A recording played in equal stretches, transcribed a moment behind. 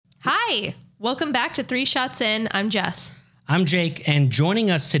Hi, welcome back to 3 Shots In. I'm Jess. I'm Jake, and joining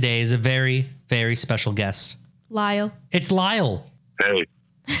us today is a very, very special guest. Lyle. It's Lyle. Hey.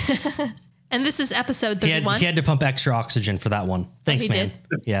 And this is episode 31. He had to pump extra oxygen for that one. Thanks, man.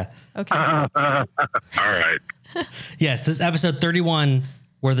 Did? Yeah. Okay. All right. Yes, this is episode 31,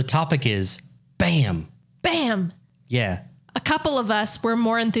 where the topic is BAM. Bam. Yeah. A couple of us were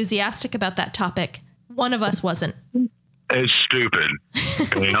more enthusiastic about that topic. One of us wasn't. It's stupid.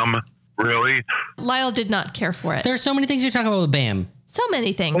 Bam? Really? Lyle did not care for it. There's so many things you talk about with BAM. So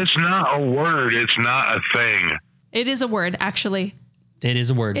many things. It's not a word. It's not a thing. It is a word, actually. It is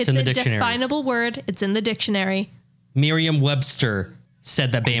a word. It's in the dictionary. It's a definable word. It's in the dictionary. Merriam-Webster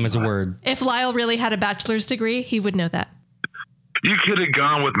said that BAM is a word. If Lyle really had a bachelor's degree, he would know that. You could have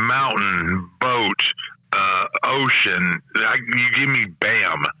gone with mountain, boat, ocean. You give me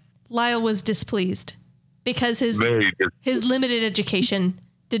BAM. Lyle was displeased because his limited education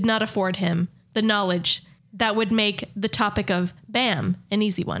did not afford him the knowledge that would make the topic of BAM an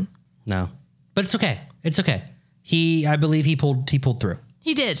easy one. No. But it's okay. It's okay. I believe he pulled through.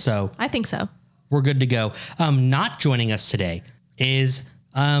 He did. So I think so. We're good to go. Not joining us today is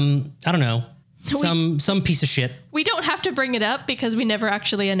I don't know, some piece of shit. We don't have to bring it up because we never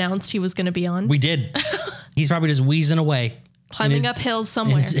actually announced he was going to be on. We did. He's probably just wheezing away, climbing up hills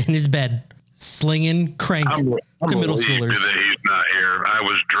somewhere in his bed, slinging crank to middle schoolers. That he's not here. I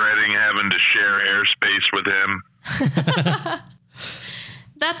was dreading having to share airspace with him.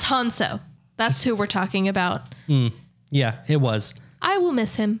 That's Hanso. That's who we're talking about. Yeah, it was. I will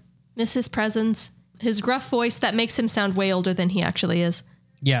miss him. Miss his presence. His gruff voice that makes him sound way older than he actually is.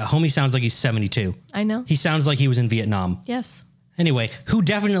 Yeah, homie sounds like he's 72. I know. He sounds like he was in Vietnam. Yes. Anyway, who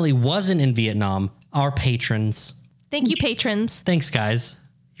definitely wasn't in Vietnam, our patrons. Thank you, patrons. Thanks, guys.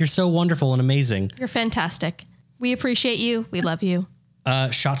 You're so wonderful and amazing. You're fantastic. We appreciate you. We love you.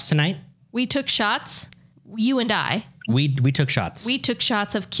 Shots tonight? We took shots. You and I. We took shots. We took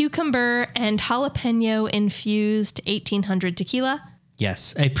shots of cucumber and jalapeno infused 1800 tequila.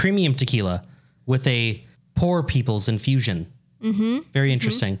 Yes, a premium tequila with a poor people's infusion. Mm-hmm. Very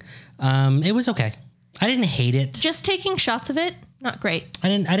interesting. Mm-hmm. It was okay. I didn't hate it. Just taking shots of it, not great. I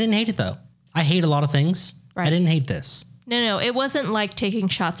didn't hate it though. I hate a lot of things. Right. I didn't hate this. No, it wasn't like taking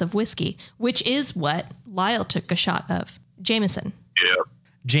shots of whiskey, which is what Lyle took a shot of. Jameson. Yeah.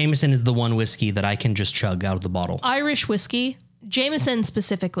 Jameson is the one whiskey that I can just chug out of the bottle. Irish whiskey, Jameson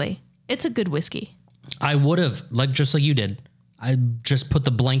specifically. It's a good whiskey. I would have, just like you did. I just put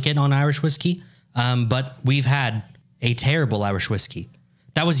the blanket on Irish whiskey. But we've had a terrible Irish whiskey.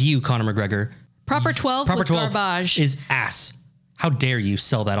 That was you, Conor McGregor. Proper 12 Proper was 12 garbage. Is ass. How dare you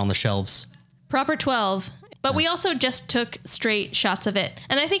sell that on the shelves? Proper 12. But we also just took straight shots of it.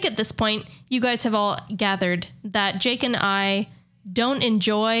 And I think at this point, you guys have all gathered that Jake and I don't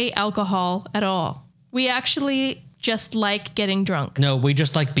enjoy alcohol at all. We actually just like getting drunk. No, we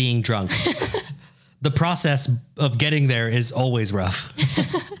just like being drunk. The process of getting there is always rough.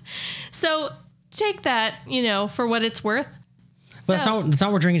 So take that, for what it's worth. But that's not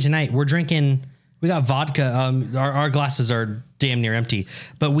what we're drinking tonight. We got vodka. Our glasses are damn near empty,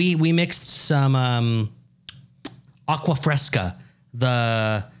 but we mixed some aqua fresca,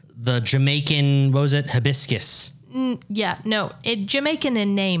 the Jamaican, what was it? Hibiscus. Jamaican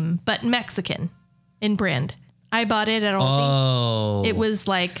in name, but Mexican in brand. I bought it at Aldi. Oh. It was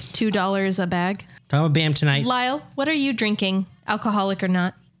like $2 a bag. Talking about BAM tonight. Lyle, what are you drinking? Alcoholic or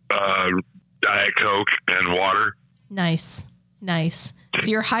not? Diet Coke and water. Nice. So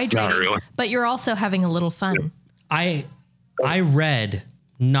you're hydrating, Not really. but you're also having a little fun. I read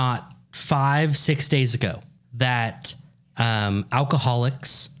not 5-6 days ago that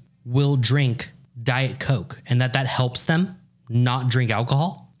alcoholics will drink Diet Coke and that helps them not drink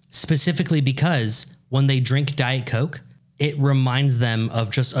alcohol, specifically because when they drink Diet Coke, it reminds them of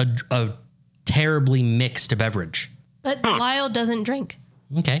just a terribly mixed beverage. But Lyle doesn't drink.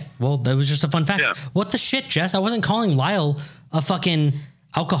 Okay, well, that was just a fun fact. Yeah. What the shit, Jess? I wasn't calling Lyle a fucking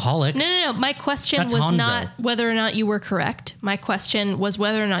alcoholic. No. My question was Hanzo. not whether or not you were correct. My question was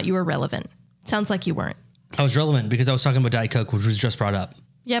whether or not you were relevant. Sounds like you weren't. I was relevant because I was talking about Diet Coke, which was just brought up.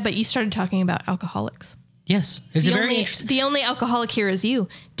 Yeah, but you started talking about alcoholics. Yes. The only alcoholic here is you.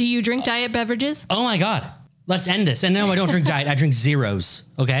 Do you drink diet beverages? Oh my God. Let's end this. And no, I don't drink diet. I drink zeros.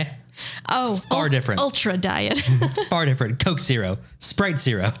 Okay. Oh, far different. Ultra diet. Far different. Coke Zero. Sprite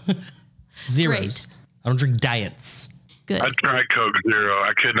Zero. Zeros. Great. I don't drink diets. Good. I tried Coke Zero.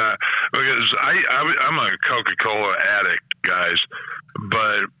 I could not, because I'm a Coca-Cola addict, guys.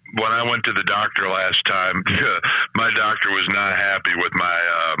 But when I went to the doctor last time, my doctor was not happy with my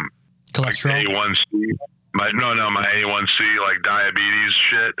cholesterol. A1C. my A1C, like diabetes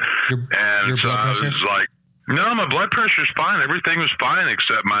shit. Your blood I pressure? was like, no, my blood pressure's fine. Everything was fine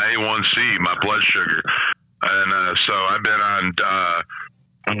except my A1C, my blood sugar. And so I've been on, I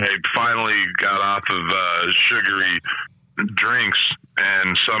finally got off of sugary drinks,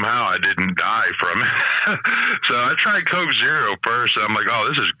 and somehow I didn't die from it. So I tried Coke Zero first. And I'm like, oh,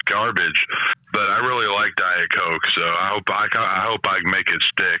 this is garbage. But I really like Diet Coke, so I hope I can make it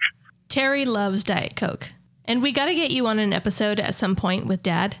stick. Terry loves Diet Coke. And we got to get you on an episode at some point with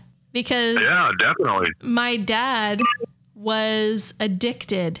Dad, because yeah, definitely. My dad was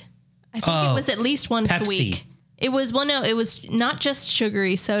addicted. I think it was at least once Pepsi. a week. It was it was not just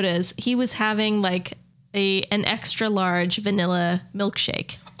sugary sodas. He was having like an extra large vanilla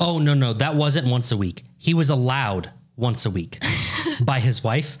milkshake. Oh, no, that wasn't once a week. He was allowed once a week by his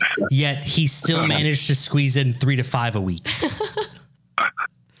wife, yet he still managed to squeeze in 3 to 5 a week.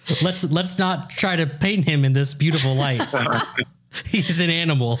 Let's not try to paint him in this beautiful light. He's an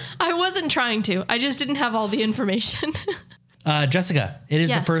animal. I wasn't trying to. I just didn't have all the information. Jessica, it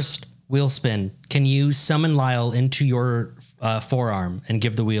is the first wheel spin. Can you summon Lyle into your forearm and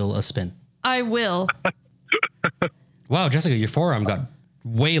give the wheel a spin? I will. Wow, Jessica, your forearm got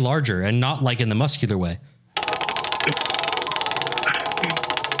way larger, and not like in the muscular way.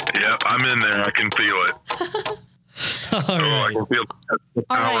 Yep, I'm in there. I can feel it. I can feel the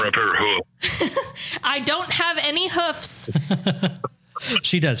power of her hoof. I don't have any hoofs.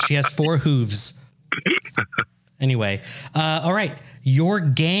 She does. She has 4 hooves. Anyway, all right. Your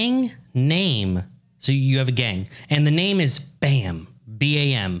gang name. So you have a gang, and the name is BAM,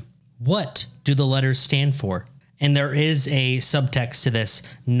 B-A-M. What do the letters stand for? And there is a subtext to this,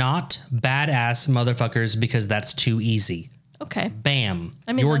 not badass motherfuckers, because that's too easy. Okay. BAM.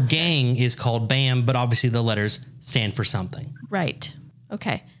 I mean, your gang is called BAM, but obviously the letters stand for something. Right.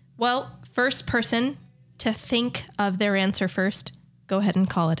 Okay. Well, first person to think of their answer first, go ahead and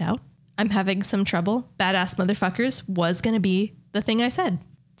call it out. I'm having some trouble. Badass motherfuckers was going to be the thing I said.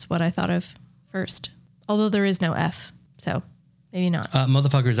 It's what I thought of first. Although there is no F, so maybe not.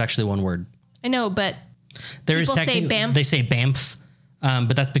 Motherfucker is actually one word. I know, but there is people say BAMF. They say BAMF,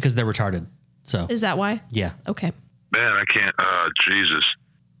 but that's because they're retarded. So is that why? Yeah. Okay. Man, I can't. Jesus.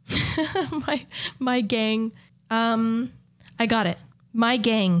 my gang. I got it. My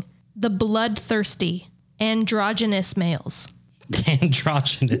gang, the bloodthirsty, androgynous males.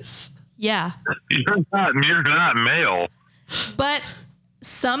 Androgynous. Yeah. You're not male. But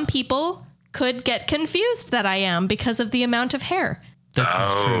some people could get confused that I am because of the amount of hair. This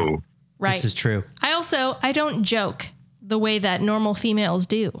is true. Right. This is true. I don't joke the way that normal females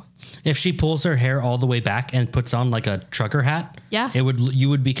do. If she pulls her hair all the way back and puts on like a trucker hat, yeah, you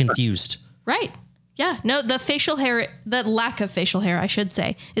would be confused. Right. Yeah. No, the facial hair, the lack of facial hair, I should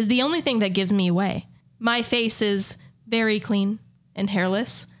say, is the only thing that gives me away. My face is very clean and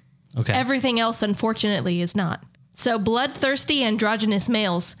hairless. Okay. Everything else, unfortunately, is not. So bloodthirsty androgynous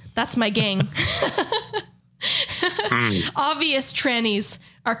males, that's my gang. Obvious trannies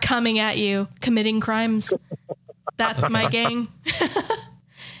are coming at you, committing crimes. That's my gang.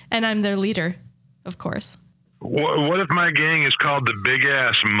 And I'm their leader, of course. What if my gang is called the Big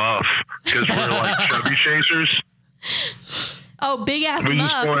Ass Muff? Because we're like chubby chasers. Oh, Big Ass we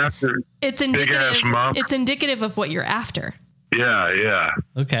Muff. Just go after it's indicative. Big Ass Muff. It's indicative of what you're after. Yeah.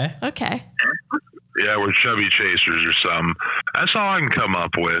 Okay. Yeah, we're chubby chasers or something. That's all I can come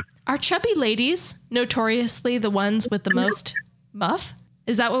up with. Are chubby ladies notoriously the ones with the most muff?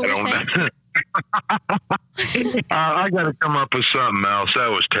 Is that what we're saying? I got to come up with something else. That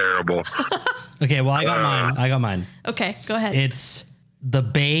was terrible. Okay, well, I got mine. Okay, go ahead. It's the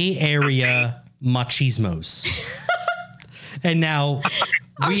Bay Area machismos. And now...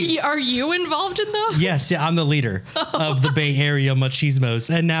 Are you involved in those? Yes, yeah, I'm the leader of the Bay Area machismos.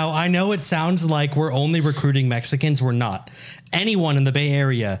 And now I know it sounds like we're only recruiting Mexicans. We're not. Anyone in the Bay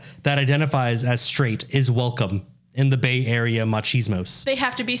Area that identifies as straight is welcome in the Bay Area machismos. They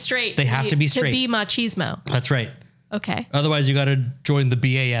have to be straight. They have to be straight. To be machismo. That's right. Okay. Otherwise, you got to join the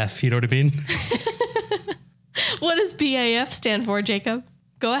BAF. You know what I mean? What does BAF stand for, Jacob?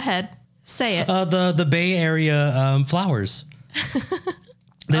 Go ahead. Say it. The Bay Area flowers.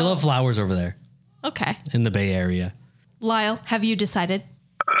 They love flowers over there. Okay. In the Bay Area. Lyle, have you decided?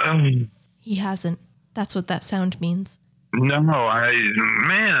 He hasn't. That's what that sound means. No,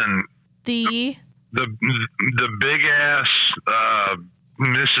 The big ass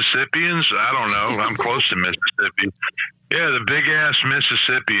Mississippians. I don't know. I'm close to Mississippi. Yeah, the big ass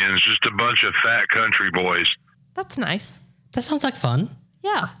Mississippians, just a bunch of fat country boys. That's nice. That sounds like fun.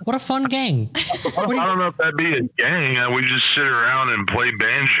 Yeah. What a fun gang. I don't know if that'd be a gang. We just sit around and play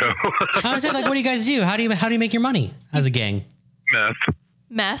banjo. I was saying, like, what do you guys do? How do you make your money as a gang?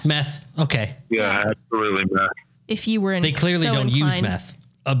 Meth. Okay. Yeah, absolutely meth. If you were They clearly so don't use inclined. meth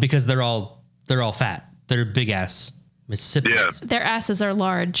because they're all fat. They're big ass Mississippians. Yeah. Their asses are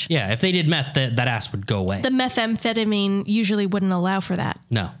large. Yeah. If they did meth, that ass would go away. The methamphetamine usually wouldn't allow for that.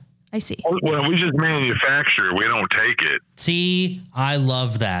 No. I see. Well, we just manufacture. We don't take it. See, I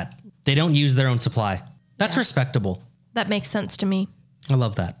love that. They don't use their own supply. That's respectable. That makes sense to me. I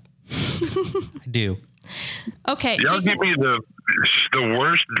love that. I do. Okay. Y'all give me the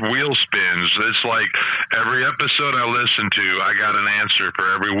worst wheel spins. It's like every episode I listen to, I got an answer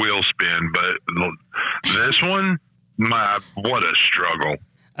for every wheel spin. But this one, what a struggle.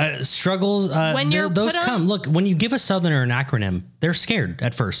 Struggles. When you're those put on- come. Look, when you give a Southerner an acronym, they're scared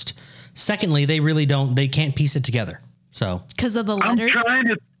at first. Secondly, they really don't. They can't piece it together. So Because of the I'm letters? trying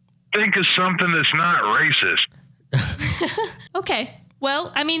to think of something that's not racist. Okay.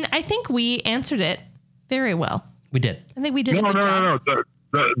 Well, I mean, I think we answered it very well. we did. I think we did a good job. No.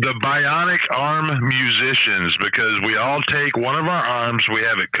 The bionic arm musicians, because we all take one of our arms, we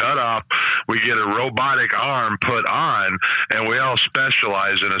have it cut off, we get a robotic arm put on, and we all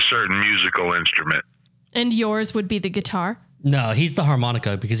specialize in a certain musical instrument. And yours would be the guitar? No, he's the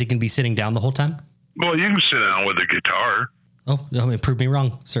harmonica because he can be sitting down the whole time. Well, you can sit down with a guitar. Oh, I mean, prove me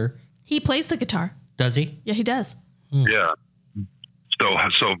wrong, sir. He plays the guitar. Does he? Yeah, he does. Yeah.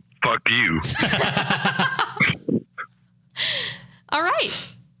 So fuck you. All right.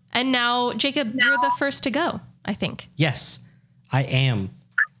 And now, Jacob, you're the first to go, I think, Yes, I am.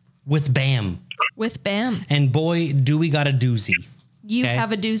 With BAM. with BAM. And boy, do we got a doozy. You Okay.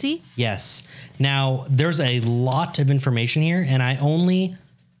 have a doozy? Yes. Now, there's a lot of information here, and I only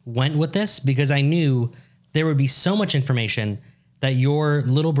went with this because I knew there would be so much information that your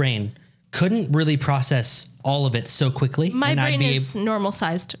little brain couldn't really process all of it so quickly. My and brain I'd be is normal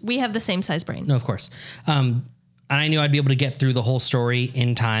sized. We have the same size brain. No, of course. And I knew I'd be able to get through the whole story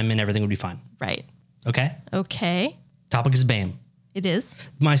in time and everything would be fine. Right. Okay? Okay. Topic is BAM. It is.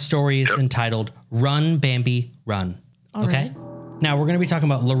 My story is entitled Run, Bambi, Run. All okay? right. Now we're going to be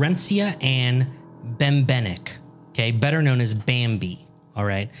talking about Laurencia Ann Bembenek, okay? Better known as Bambi, all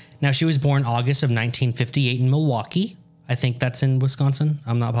right? Now she was born August of 1958 in Milwaukee. I think that's in Wisconsin.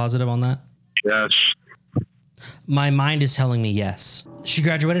 I'm not positive on that. Yes. My mind is telling me yes. She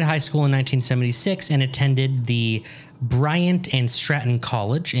graduated high school in 1976 and attended the Bryant and Stratton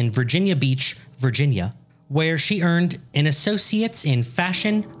College in Virginia Beach, Virginia, where she earned an associate's in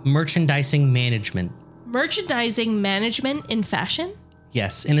fashion merchandising management. Merchandising management in fashion?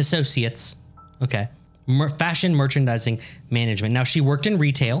 Yes, an associate's. Okay. Fashion merchandising management. Now, she worked in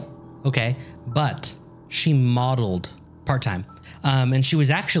retail, okay, but she modeled part-time. And she was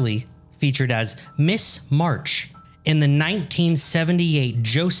actually featured as Miss March in the 1978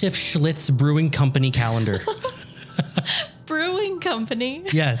 Joseph Schlitz Brewing Company calendar. Brewing company?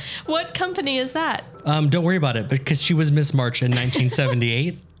 Yes. What company is that? Don't worry about it, because she was Miss March in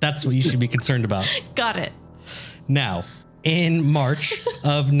 1978. That's what you should be concerned about. Got it. Now, in March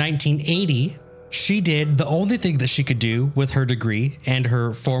of 1980, she did the only thing that she could do with her degree and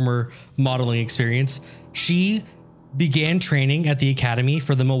her former modeling experience. She began training at the Academy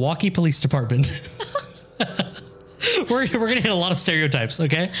for the Milwaukee Police Department. We're going to hit a lot of stereotypes,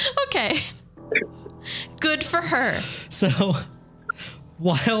 okay? Okay. Good for her. So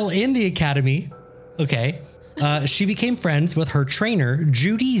while in the Academy, okay, she became friends with her trainer,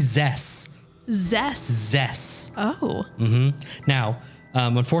 Judy Zess. Zest. Zess. Oh. Now,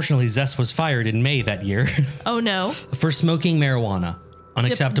 unfortunately, Zess was fired in May that year Oh, no. for smoking marijuana.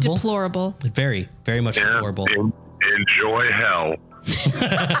 Unacceptable. Deplorable. Very, very much deplorable. Enjoy hell.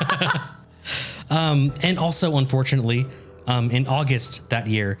 And also, unfortunately, in August that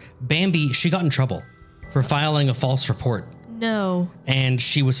year, Bambi, she got in trouble for filing a false report, No. and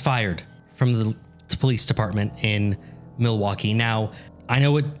she was fired from the police department in Milwaukee. Now, I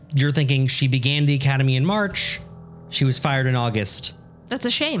know what you're thinking. She began the academy in March. She was fired in August. That's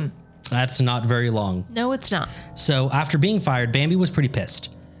a shame. That's not very long. No, it's not. So after being fired, Bambi was pretty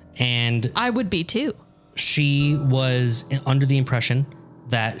pissed. And I would be too. she was under the impression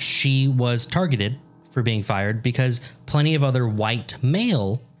that she was targeted for being fired because plenty of other white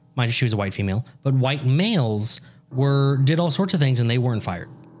male, mind you, she was a white female, but white males did all sorts of things and they weren't fired.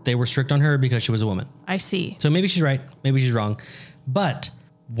 They were strict on her because she was a woman. I see. So maybe she's right, maybe she's wrong. But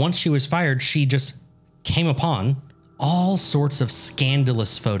once she was fired, she just came upon all sorts of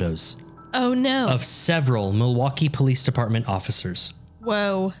scandalous photos Oh, no. of several Milwaukee Police Department officers,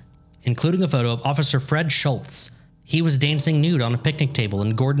 Whoa. including a photo of Officer Fred Schultz, He was dancing nude on a picnic table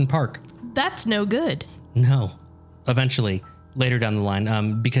in Gordon Park. That's no good. No. Eventually, later down the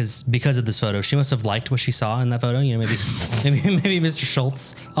line, because of this photo, she must have liked what she saw in that photo. You know, maybe Mr.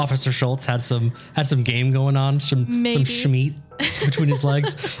 Schultz, Officer Schultz, had some game going on, some schmeat between his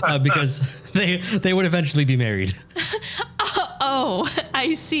legs, because they would eventually be married. Oh,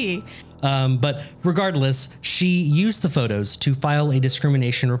 I see. But regardless, she used the photos to file a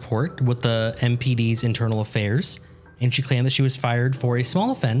discrimination report with the MPD's internal affairs, and she claimed that she was fired for a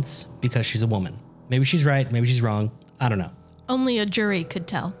small offense because she's a woman. Maybe she's right, maybe she's wrong. I don't know. Only a jury could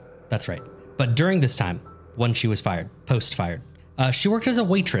tell. That's right. But during this time, when she was fired, post-fired, she worked as a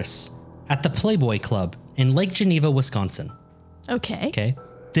waitress at the Playboy Club in Lake Geneva, Wisconsin. Okay.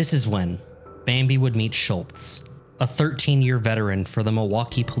 This is when Bambi would meet Schultz, a 13-year veteran for the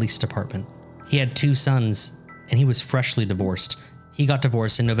Milwaukee Police Department. He had 2 sons, and he was freshly divorced. He got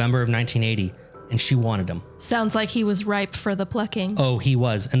divorced in November of 1980, and she wanted him. Sounds like he was ripe for the plucking. Oh, he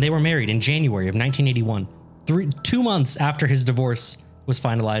was. And they were married in January of 1981. 2 months after his divorce was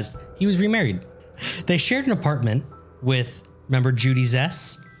finalized, he was remarried. They shared an apartment with, remember Judy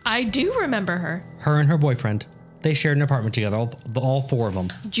Zess? I do remember her. Her and her boyfriend. They shared an apartment together, all 4 of them.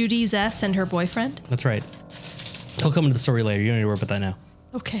 Judy Zess and her boyfriend? That's right. He'll come into the story later. You don't need to worry about that now.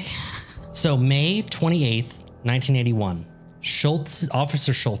 Okay. So May 28th, 1981,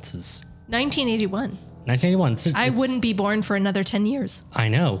 Officer Schultz's. 1981. 1981. I wouldn't be born for another 10 years. I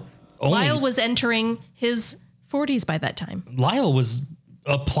know. Lyle was entering his 40s by that time. Lyle was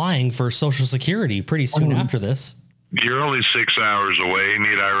applying for Social Security pretty soon after this. You're only 6 hours away,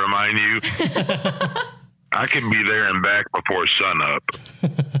 need I remind you? I can be there and back before sunup.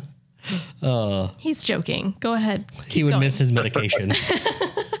 He's joking. Go ahead. He would miss his medication.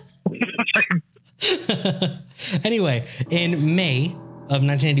 Anyway, in May of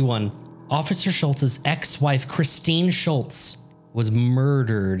 1981, Officer Schultz's ex-wife, Christine Schultz, was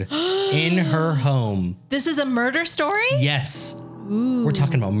murdered in her home. This is a murder story? Yes. Ooh. We're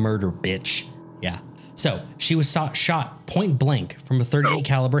talking about murder, bitch. Yeah. So she was shot point blank from a 38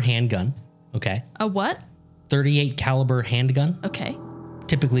 caliber handgun. Okay. A what? 38 caliber handgun. Okay.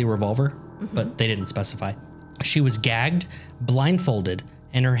 Typically a revolver, but they didn't specify. She was gagged, blindfolded,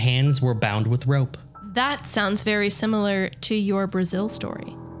 and her hands were bound with rope. That sounds very similar to your Brazil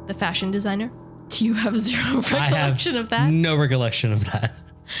story. The fashion designer. Do you have zero recollection of that? No recollection of that.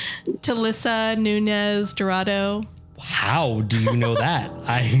 Talissa Nunez Dorado. How do you know that?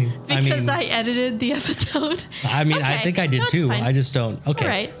 Because I edited the episode. I mean, okay. I think I did too. I just don't. Okay.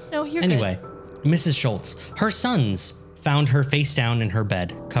 All right. No, you're anyway, good. Mrs. Schultz, her sons found her face down in her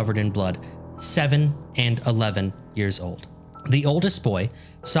bed, covered in blood, 7 and 11 years old. The oldest boy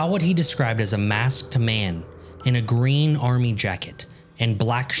saw what he described as a masked man in a green army jacket and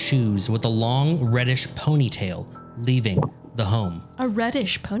black shoes with a long reddish ponytail leaving the home. A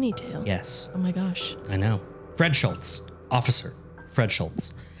reddish ponytail? Yes. Oh my gosh. I know. Fred Schultz, Officer Fred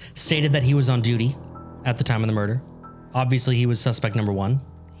Schultz, stated that he was on duty at the time of the murder. Obviously, he was suspect number 1.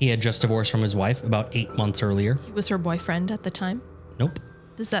 He had just divorced from his wife about 8 months earlier. He was her boyfriend at the time? Nope.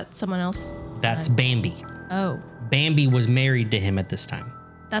 Is that someone else? That's Bambi. Oh. Bambi was married to him at this time.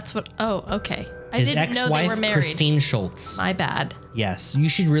 That's what. Oh, okay. His ex-wife, Christine Schultz. My bad. Yes, you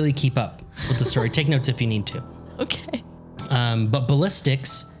should really keep up with the story. Take notes if you need to. Okay. But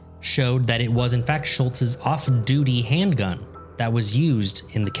ballistics showed that it was in fact Schultz's off-duty handgun that was used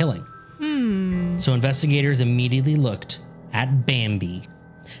in the killing. So investigators immediately looked at Bambi.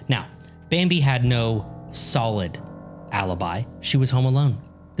 Now, Bambi had no solid alibi. She was home alone.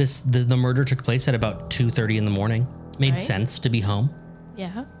 The murder took place at about 2:30 in the morning. Made sense to be home.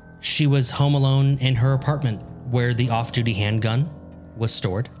 Yeah. She was home alone in her apartment where the off-duty handgun was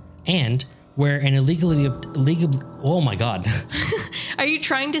stored and where an illegally oh my God. Are you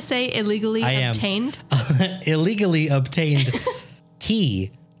trying to say illegally obtained? Illegally obtained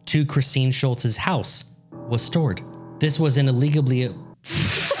key to Christine Schultz's house was stored. This was an illegally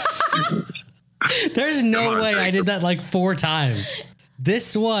There's no way I did that like 4 times.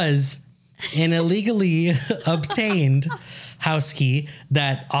 This was an illegally obtained house key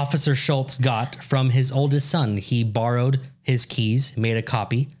that Officer Schultz got from his oldest son. He borrowed his keys, made a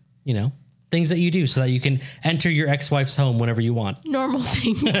copy, you know, things that you do so that you can enter your ex-wife's home whenever you want. Normal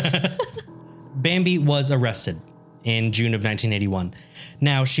things. Bambi was arrested in June of 1981.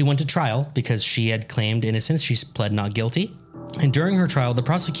 Now, she went to trial because she had claimed innocence. She pled not guilty. And during her trial, the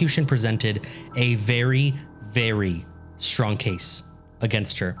prosecution presented a very, very strong case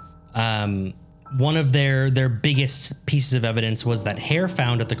against her. One of their biggest pieces of evidence was that hair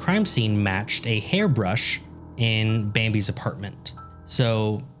found at the crime scene matched a hairbrush in Bambi's apartment.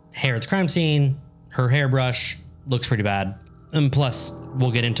 So hair at the crime scene, her hairbrush, looks pretty bad. And plus,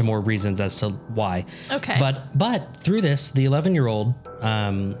 we'll get into more reasons as to why. Okay. But through this, the 11-year-old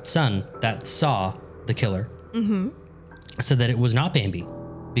son that saw the killer said that it was not Bambi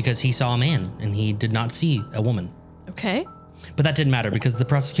because he saw a man and he did not see a woman. Okay. But that didn't matter because the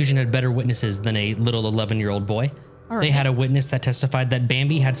prosecution had better witnesses than a little 11-year-old boy. All right. They had a witness that testified that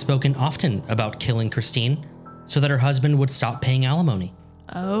Bambi had spoken often about killing Christine so that her husband would stop paying alimony.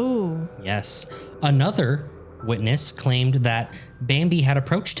 Oh. Yes. Another witness claimed that Bambi had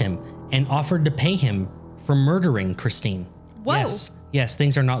approached him and offered to pay him for murdering Christine. Whoa. Yes,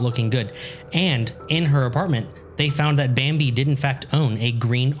 things are not looking good. And in her apartment, they found that Bambi did in fact own a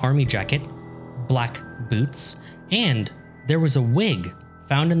green army jacket, black boots, and there was a wig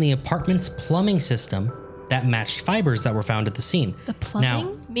found in the apartment's plumbing system that matched fibers that were found at the scene. The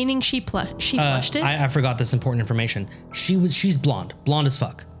plumbing? Meaning she flushed it? I forgot this important information. She's blonde as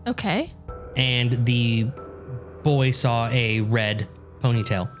fuck. Okay. And the boy saw a red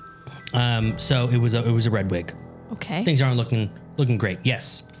ponytail. So it was a red wig. Okay. Things aren't looking great.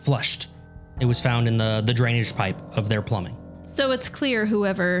 Yes, flushed. It was found in the drainage pipe of their plumbing. So it's clear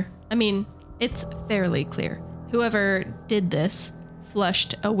it's fairly clear. Whoever did this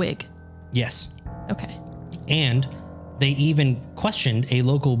flushed a wig. Yes. Okay. And they even questioned a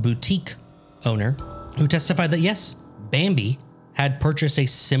local boutique owner who testified that yes, Bambi had purchased a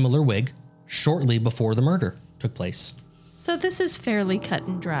similar wig shortly before the murder took place. So this is fairly cut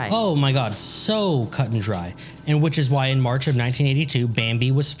and dry. Oh my God, so cut and dry. And which is why in March of 1982,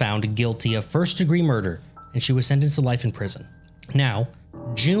 Bambi was found guilty of first-degree murder and she was sentenced to life in prison. Now,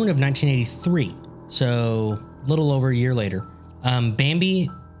 June of 1983, so a little over a year later, Bambi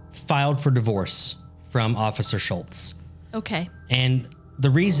filed for divorce from Officer Schultz. Okay. And the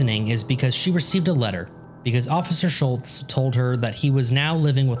reasoning is because she received a letter because Officer Schultz told her that he was now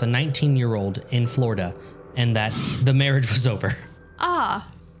living with a 19-year-old in Florida and that the marriage was over. Ah,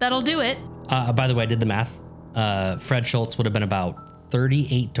 that'll do it. By the way, I did the math. Fred Schultz would have been about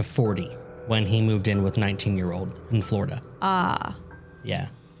 38 to 40 when he moved in with 19-year-old in Florida. Ah. Yeah.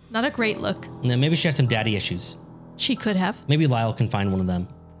 Not a great look. Now, maybe she has some daddy issues. She could have. Maybe Lyle can find one of them.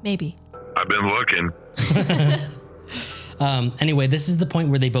 Maybe. I've been looking. Anyway, this is the point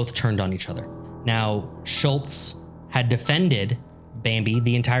where they both turned on each other. Now, Schultz had defended Bambi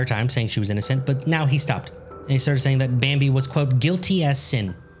the entire time, saying she was innocent, but now he stopped. And he started saying that Bambi was, quote, guilty as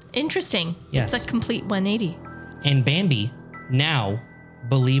sin. Interesting. Yes. It's a complete 180. And Bambi now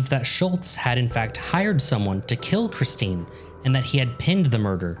believed that Schultz had in fact hired someone to kill Christine and that he had pinned the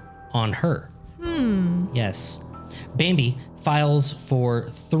murder on her. Yes. Bambi files for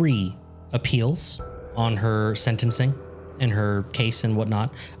 3 appeals on her sentencing and her case and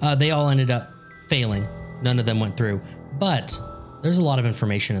whatnot. They all ended up failing. None of them went through, but there's a lot of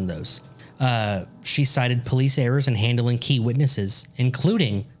information in those. She cited police errors in handling key witnesses,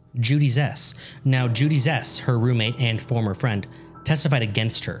 including Judy Zess. Now, Judy Zess, her roommate and former friend, testified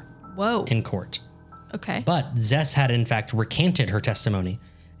against her Whoa. in court. Okay. But Zess had in fact recanted her testimony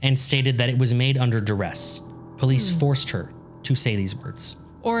and stated that it was made under duress. Police forced her to say these words.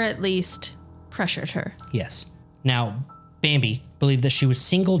 Or at least pressured her. Yes. Now, Bambi believed that she was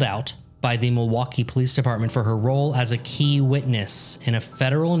singled out by the Milwaukee Police Department for her role as a key witness in a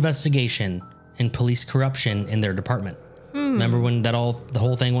federal investigation in police corruption in their department. Remember when the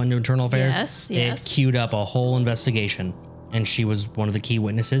whole thing went into internal affairs? Yes. It queued up a whole investigation, and she was one of the key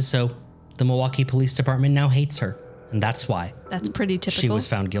witnesses. So the Milwaukee Police Department now hates her, and that's why. That's pretty typical. She was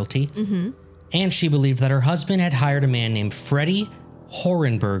found guilty. And she believed that her husband had hired a man named Freddie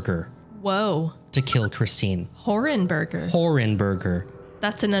Horenberger Whoa. to kill Christine. Horenberger.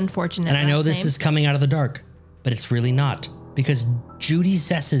 That's an unfortunate And I know last this name. is coming out of the dark, but it's really not, because Judy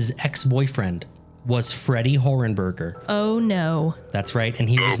Zess's ex-boyfriend was Freddie Horenberger. Oh no. That's right, and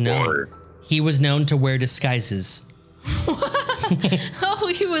he was known to wear disguises.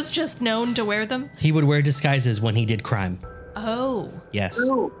 Oh, he was just known to wear them? He would wear disguises when he did crime. Oh. Yes.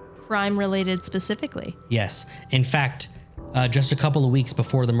 Crime related specifically. Yes. In fact, just a couple of weeks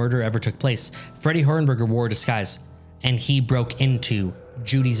before the murder ever took place, Freddie Horenberger wore a disguise, and he broke into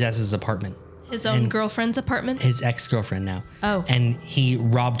Judy Zess's apartment. His own girlfriend's apartment? His ex-girlfriend now. Oh. And he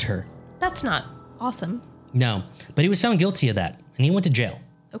robbed her. That's not awesome. No, but he was found guilty of that, and he went to jail.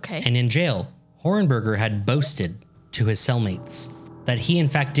 Okay. And in jail, Horenberger had boasted to his cellmates that he in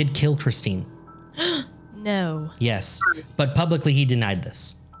fact did kill Christine. No. Yes, but publicly he denied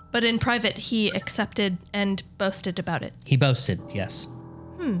this. But in private, he accepted and boasted about it. He boasted, yes.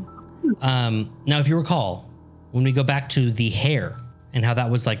 Now, if you recall, when we go back to the hair and how that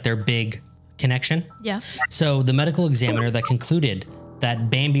was like their big connection. Yeah. So the medical examiner that concluded that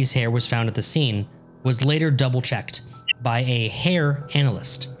Bambi's hair was found at the scene was later double checked by a hair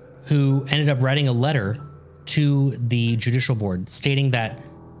analyst who ended up writing a letter to the judicial board stating that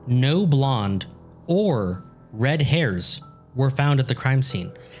no blonde or red hairs were found at the crime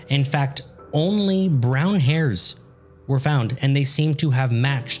scene. In fact, only brown hairs were found, and they seem to have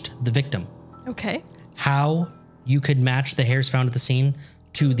matched the victim. Okay. How you could match the hairs found at the scene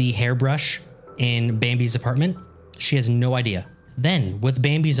to the hairbrush in Bambi's apartment, she has no idea. Then, with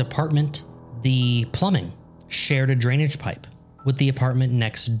Bambi's apartment, the plumbing shared a drainage pipe with the apartment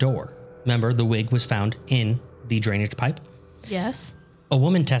next door. Remember, the wig was found in the drainage pipe. Yes. A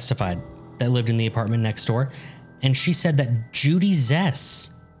woman testified that lived in the apartment next door, and she said that Judy Zess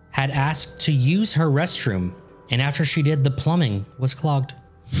had asked to use her restroom, and after she did, the plumbing was clogged.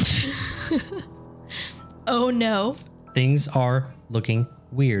 Oh no. Things are looking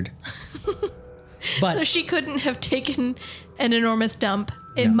weird. But So she couldn't have taken an enormous dump.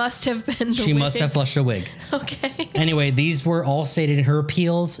 It must have been the she must wig. have flushed a wig. Okay. Anyway, these were all stated in her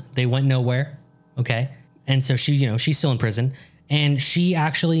appeals. They went nowhere. Okay. And so she, she's still in prison. And she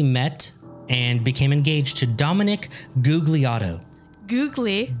actually met and became engaged to Dominic Gugliotto.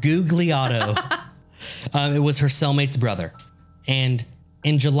 Googly. Gugliotto. It was her cellmate's brother. And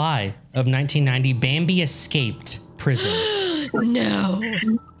in July of 1990, Bambi escaped prison. No.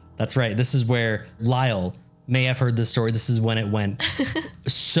 That's right. This is where Lyle may have heard this story. This is when it went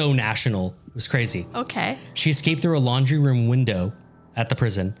so national. It was crazy. Okay. She escaped through a laundry room window at the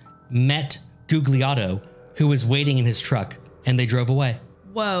prison, met Gugliotto, who was waiting in his truck, and they drove away.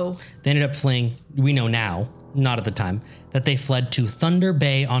 Whoa. They ended up fleeing. We know now, not at the time, that they fled to Thunder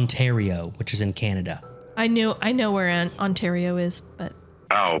Bay, Ontario, which is in Canada. I know where Ontario is, but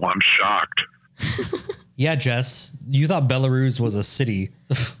Oh, I'm shocked. Yeah, Jess, you thought Belarus was a city.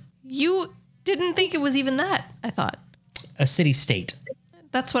 you didn't think it was even that, I thought. A city-state.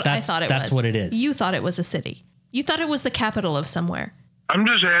 That's what I thought it was. That's what it is. You thought it was a city. You thought it was the capital of somewhere. I'm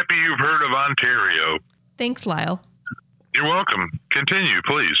just happy you've heard of Ontario. Thanks, Lyle. You're welcome. Continue,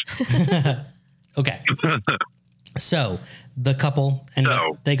 please. Okay. So the couple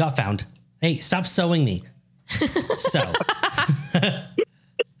they got found. Hey, stop sewing me. So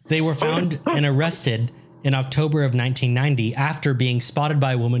they were found and arrested in October of 1990 after being spotted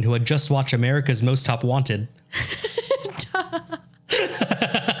by a woman who had just watched America's Most Top Wanted.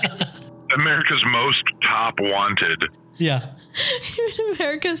 America's Most Top Wanted. Yeah.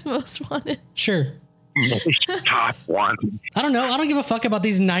 America's Most Wanted. Sure. Most Top Wanted. I don't know. I don't give a fuck about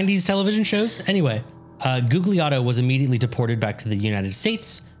these 90s television shows. Anyway, Gugliotto was immediately deported back to the United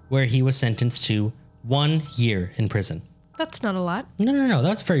States, where he was sentenced to 1 year in prison. That's not a lot. No.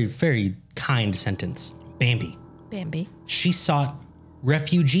 That's a very, very kind sentence. Bambi. She sought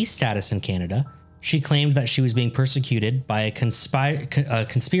refugee status in Canada. She claimed that she was being persecuted by a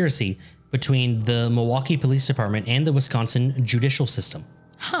conspiracy between the Milwaukee Police Department and the Wisconsin judicial system.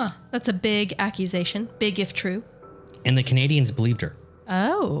 Huh. That's a big accusation. Big if true. And the Canadians believed her.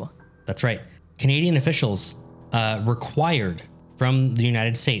 Oh. That's right. Canadian officials required from the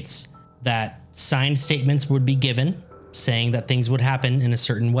United States that signed statements would be given saying that things would happen in a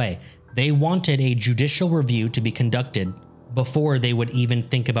certain way. They wanted a judicial review to be conducted before they would even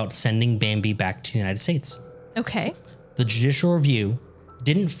think about sending Bambi back to the United States. Okay. The judicial review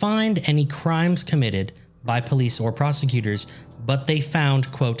didn't find any crimes committed by police or prosecutors, but they found,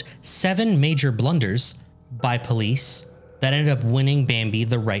 quote, 7 major blunders by police that ended up winning Bambi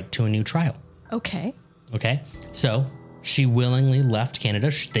the right to a new trial. Okay. Okay. So she willingly left Canada.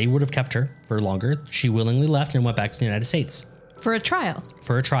 They would have kept her for longer. She willingly left and went back to the United States. For a trial.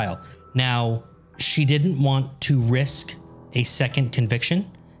 For a trial. Now, she didn't want to risk a second conviction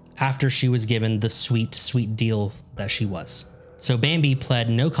after she was given the sweet, sweet deal that she was. So Bambi pled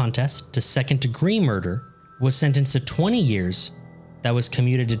no contest to second-degree murder, was sentenced to 20 years that was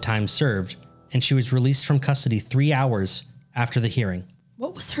commuted to time served, and she was released from custody 3 hours after the hearing.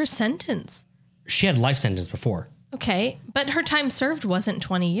 What was her sentence? She had a life sentence before. Okay, but her time served wasn't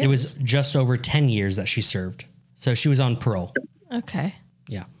 20 years. It was just over 10 years that she served. So she was on parole. Okay.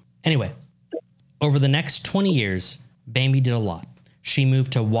 Yeah. Anyway, over the next 20 years, Bambi did a lot. She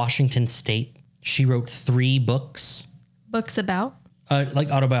moved to Washington State. She wrote 3 books. Books about?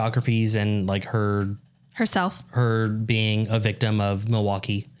 Like autobiographies and like her being a victim of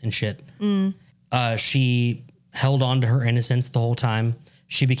Milwaukee and shit. She held on to her innocence the whole time.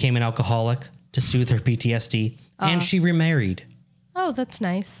 She became an alcoholic to soothe her PTSD, and she remarried. Oh, that's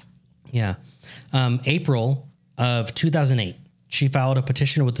nice. Yeah. April of 2008, she filed a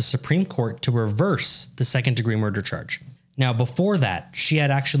petition with the Supreme Court to reverse the second-degree murder charge. Now, before that, she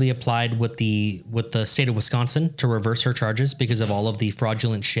had actually applied with the state of Wisconsin to reverse her charges because of all of the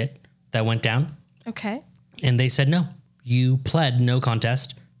fraudulent shit that went down. Okay. And they said, no, you pled no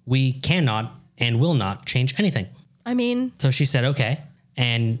contest. We cannot and will not change anything. I mean, So she said, okay.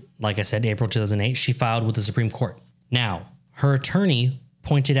 And like I said, April 2008, she filed with the Supreme Court. Now, her attorney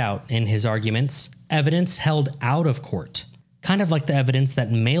pointed out in his arguments evidence held out of court, kind of like the evidence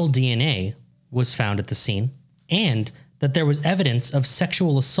that male DNA was found at the scene and that there was evidence of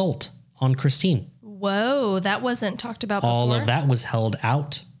sexual assault on Christine. whoa, that wasn't talked about before. All of that was held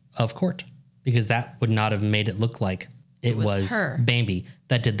out of court because that would not have made it look like it was her. Bambi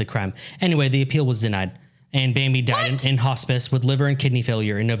that did the crime. Anyway, the appeal was denied and Bambi died in hospice with liver and kidney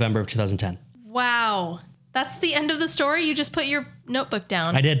failure in November of 2010. Wow. That's the end of the story? You just put your notebook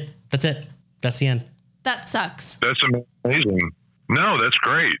down. I did. That's it. That's the end. That sucks. That's amazing. No, that's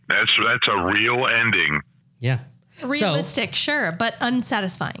great. That's a real ending. Yeah. Realistic, sure, but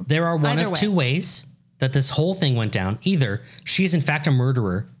unsatisfying. There are one Either of way. two ways that this whole thing went down. Either she's in fact a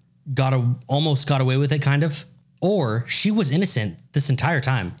murderer, almost got away with it kind of, or she was innocent this entire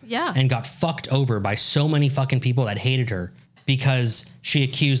time. Yeah. And got fucked over by so many fucking people that hated her because she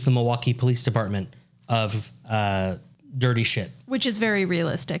accused the Milwaukee Police Department of dirty shit. Which is very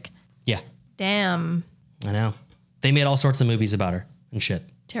realistic. Yeah. Damn. I know. They made all sorts of movies about her and shit.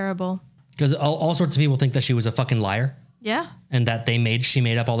 Terrible. Because all sorts of people think that she was a fucking liar Yeah. and that she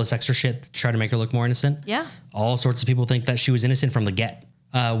made up all this extra shit to try to make her look more innocent. Yeah. All sorts of people think that she was innocent from the get.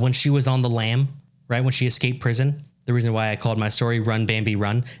 When she was on the lam, right, when she escaped prison, the reason why I called my story Run, Bambi,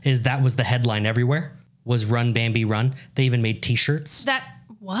 Run is that was the headline everywhere, was Run, Bambi, Run. They even made T-shirts.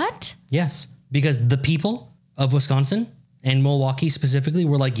 What? Yes, because the people of Wisconsin and Milwaukee specifically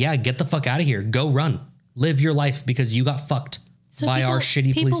were like, yeah, get the fuck out of here. Go run. Live your life because you got fucked by our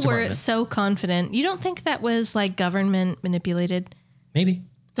shitty police People department. were so confident. You don't think that was like government manipulated? Maybe.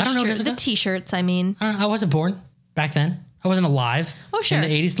 I don't know, Jessica. The T-shirts, I mean. I wasn't born back then. I wasn't alive. Oh, sure. In the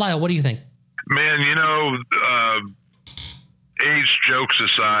 80s. Lyle, what do you think? Man, age jokes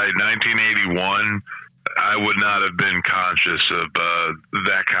aside, 1981, I would not have been conscious of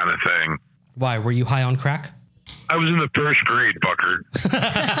that kind of thing. Why? Were you high on crack? I was in the first grade, Bucker.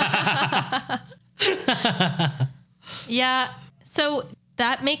 Yeah. So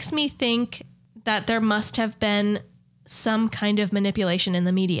that makes me think that there must have been some kind of manipulation in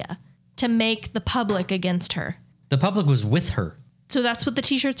the media to make the public against her. The public was with her. So that's what the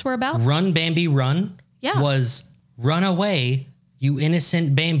T-shirts were about? Run, Bambi, Run Yeah. was run away, you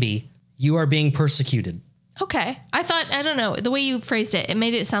innocent Bambi. You are being persecuted. Okay. I don't know, the way you phrased it, it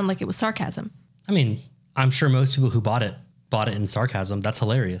made it sound like it was sarcasm. I mean, I'm sure most people who bought it in sarcasm. That's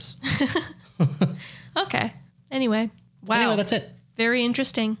hilarious. Okay. Anyway. Wow. Anyway, that's it. Very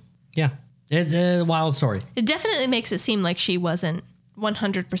interesting. Yeah. It's a wild story. It definitely makes it seem like she wasn't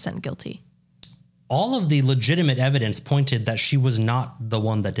 100% guilty. All of the legitimate evidence pointed that she was not the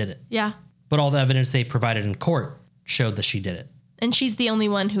one that did it. Yeah. But all the evidence they provided in court showed that she did it. And she's the only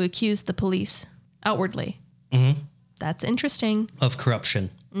one who accused the police outwardly. Mm-hmm. That's interesting. Of corruption.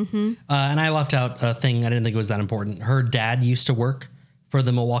 Mm-hmm. And I left out a thing I didn't think was that important. Her dad used to work for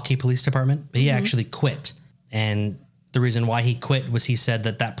the Milwaukee Police Department, but he actually quit. And the reason why he quit was he said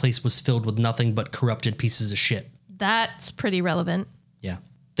that place was filled with nothing but corrupted pieces of shit. That's pretty relevant. Yeah.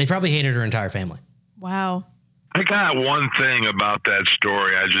 They probably hated her entire family. Wow. I got one thing about that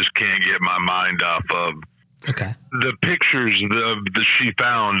story I just can't get my mind off of. Okay. The pictures that she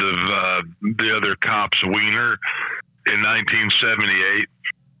found of the other cop's wiener in 1978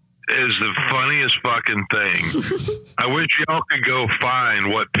 is the funniest fucking thing. I wish y'all could go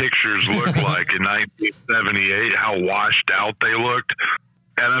find what pictures looked like in 1978, how washed out they looked.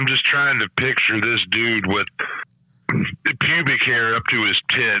 And I'm just trying to picture this dude with pubic hair up to his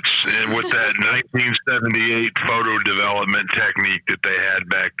tits and with that 1978 photo development technique that they had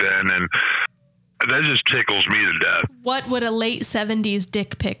back then. And that just tickles me to death. What would a late 70s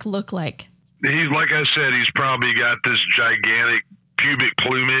dick pic look like? He's, like I said, he's probably got this gigantic pubic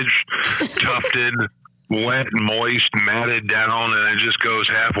plumage, tufted, wet and moist, matted down, and it just goes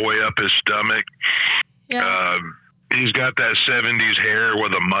halfway up his stomach. Yeah. He's got that 70s hair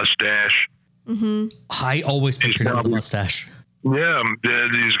with a mustache. Mm-hmm. I always pictured him with a mustache. Yeah,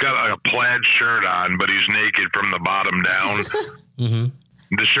 he's got a plaid shirt on, but he's naked from the bottom down. Mm-hmm.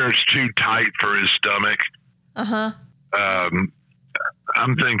 The shirt's too tight for his stomach. Uh-huh.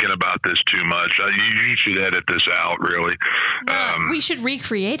 I'm thinking about this too much. You should edit this out, really. We should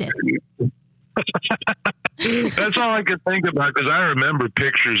recreate it. That's all I could think about, because I remember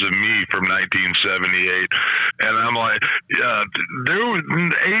pictures of me from 1978, and I'm like,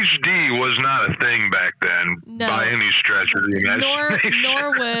 HD was not a thing back then by any stretch of the imagination.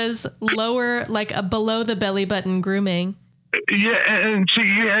 Nor was lower, like below the belly button grooming. Yeah, and see,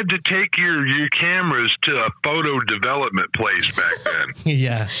 you had to take your cameras to a photo development place back then.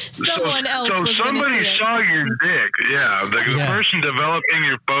 Yeah. Someone else So was going to somebody see it. saw your dick. Yeah, the person developing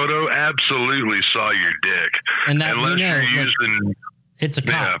your photo absolutely saw your dick. And that, unless you're using. It's a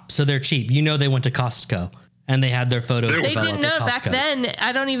cop, so they're cheap. You know, they went to Costco and they had their photos. They didn't know back then.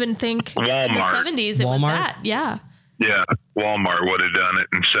 I don't even think Walmart. in the 70s it was that. Yeah. Yeah, Walmart would have done it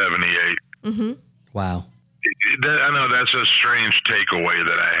in '78. Mm-hmm. Wow. I know that's a strange takeaway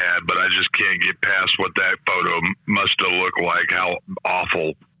that I had, but I just can't get past what that photo must have looked like. How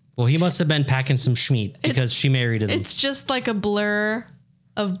awful. Well, he must have been packing some schmeat because she married him. It's just like a blur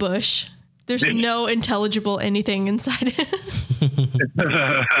of bush. There's no intelligible anything inside it.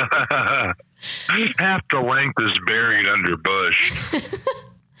 Half the length is buried under bush.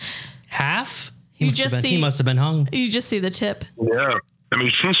 Half? He must have been hung. You just see the tip. Yeah. I mean,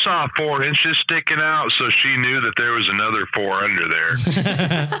 she saw 4 inches sticking out, so she knew that there was another 4 under there.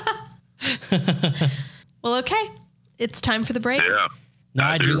 Well, okay. It's time for the break. Yeah. No,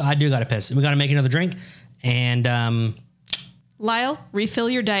 I do got to piss. We got to make another drink. And Lyle, refill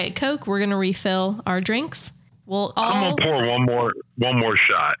your Diet Coke. We're going to refill our drinks. We'll all... I'm going to pour one more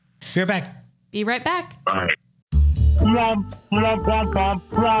shot. Be right back. Be right back. All right.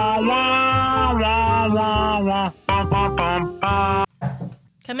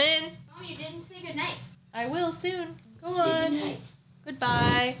 Come in. Mom, you didn't say goodnight. I will soon. Go Say on. goodnight.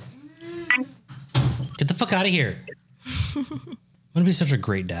 Goodbye. Get the fuck out of here. I'm going to be such a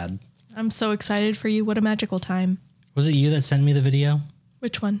great dad. I'm so excited for you. What a magical time. Was it you that sent me the video?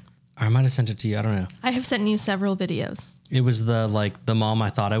 Which one? Or I might have sent it to you. I don't know. I have sent you several videos. It was the mom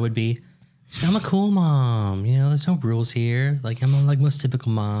I thought I would be. She said, I'm a cool mom. You know, there's no rules here. Like, I'm like most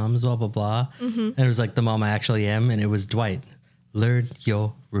typical moms, blah, blah, blah. Mm-hmm. And it was like the mom I actually am. And it was Dwight. Learn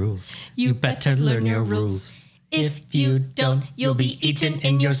your rules. You better learn your rules. If you don't, you'll be eaten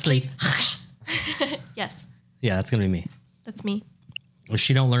in your sleep. Yes. Yeah, that's going to be me. That's me. If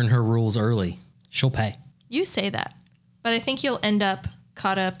she don't learn her rules early, she'll pay. You say that. But I think you'll end up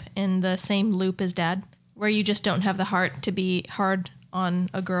caught up in the same loop as Dad, where you just don't have the heart to be hard on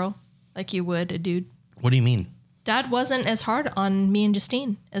a girl like you would a dude. What do you mean? Dad wasn't as hard on me and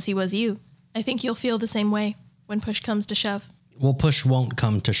Justine as he was you. I think you'll feel the same way when push comes to shove. Well, push won't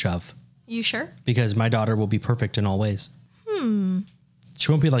come to shove. You sure? Because my daughter will be perfect in all ways.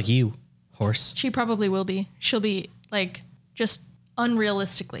 She won't be like you, horse. She probably will be. She'll be like just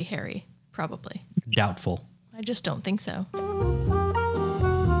unrealistically hairy, probably. Doubtful. I just don't think so.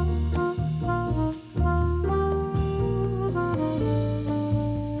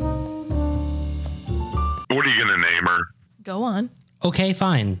 What are you going to name her? Go on. Okay,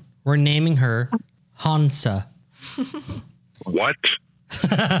 fine. We're naming her Hansa. What?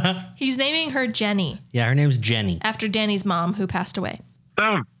 He's naming her Jenny Yeah, her name's Jenny. after Danny's mom who passed away.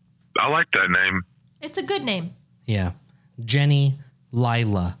 Oh, I like that name. It's a good name. Yeah. Jenny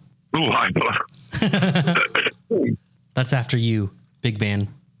Lila. Lila. That's after you, Big Man.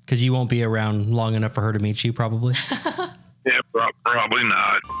 Because you won't be around long enough for her to meet you, probably. Yeah, probably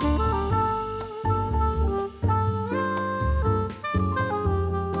not.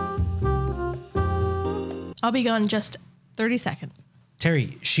 I'll be gone just 30 seconds.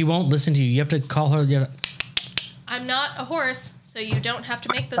 Terry, she won't listen to you. You have to call her. I'm not a horse, so you don't have to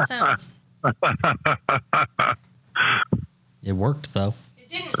make those sounds. It worked, though. It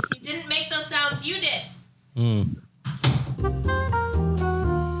didn't. You didn't make those sounds. You did.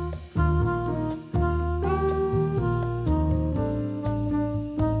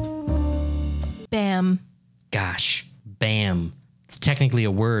 Bam. Gosh, bam. It's technically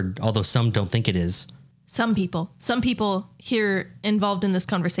a word, although some don't think it is. Some people here involved in this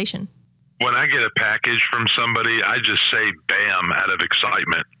conversation. When I get a package from somebody, I just say bam out of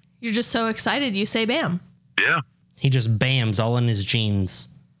excitement. You're just so excited you say bam. Yeah. He just bams all in his jeans.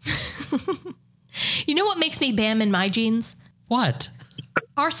 You know what makes me bam in my jeans? What?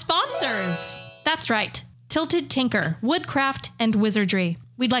 Our sponsors. That's right. Tilted Tinker, Woodcraft, and Wizardry.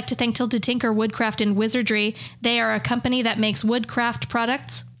 We'd like to thank Tilted Tinker, Woodcraft, and Wizardry. They are a company that makes woodcraft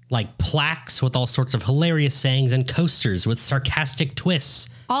products. Like plaques with all sorts of hilarious sayings and coasters with sarcastic twists.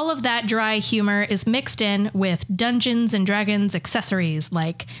 All of that dry humor is mixed in with Dungeons and Dragons accessories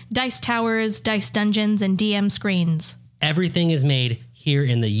like dice towers, dice dungeons, and DM screens. Everything is made here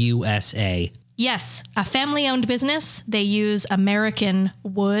in the USA. Yes, a family-owned business. They use American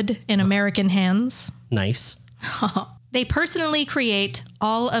wood in American hands. Nice. They personally create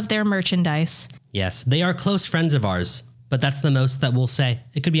all of their merchandise. Yes, they are close friends of ours, but that's the most that we'll say.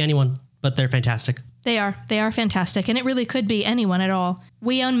 It could be anyone, but they're fantastic. They are fantastic, and it really could be anyone at all.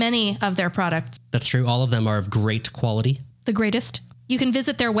 We own many of their products. That's true. All of them are of great quality. the greatest. You can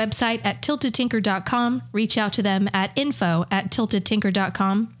visit their website at tiltedtinker.com. Reach out to them at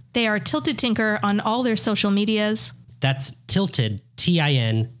info@tiltedtinker.com. They are Tilted Tinker on all their social medias. That's Tilted,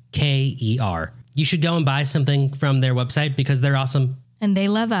 Tinker. You should go and buy something from their website because they're awesome. And they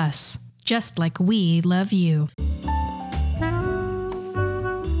love us, just like we love you.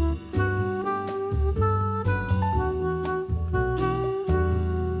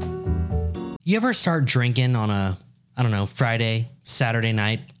 You ever start drinking on a, Friday, Saturday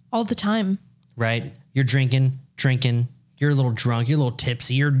night, All the time. right? You're drinking, you're a little drunk, you're a little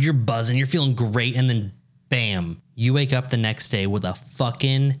tipsy, you're buzzing, you're feeling great, and then bam, you wake up the next day with a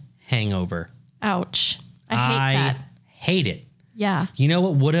fucking hangover. Ouch. I hate that. Hate it. Yeah. You know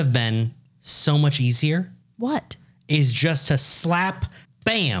what would have been so much easier? What? Is just to slap,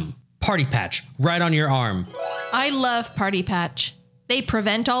 bam, Party Patch right on your arm. I love Party Patch. They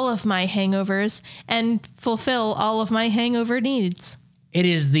prevent all of my hangovers and fulfill all of my hangover needs. It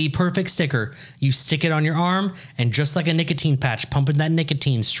is the perfect sticker. You stick it on your arm, and just like a nicotine patch, pumping that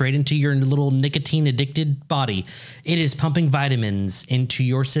nicotine straight into your little nicotine addicted body, it is pumping vitamins into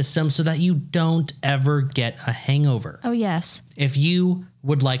your system so that you don't ever get a hangover. Oh, yes. If you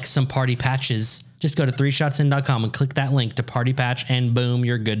would like some party patches, just go to 3shotsin.com and click that link to Party Patch, and boom,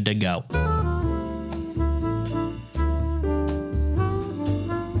 you're good to go.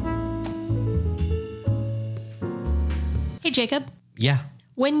 Hey, Jacob. Yeah.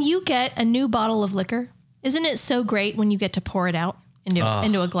 When you get a new bottle of liquor, isn't it so great when you get to pour it out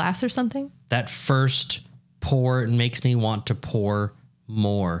into a glass or something? That first pour makes me want to pour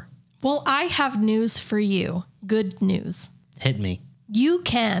more. Well, I have news for you. Good news. Hit me. You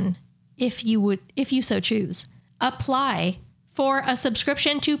can, if you so choose, apply for a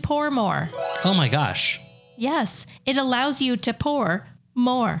subscription to Pour More. Oh my gosh. Yes, it allows you to pour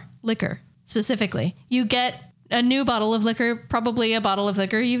more liquor. Specifically, you get a new bottle of liquor, probably a bottle of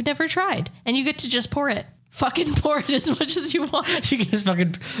liquor you've never tried, and you get to just pour it. Fucking pour it as much as you want. You can just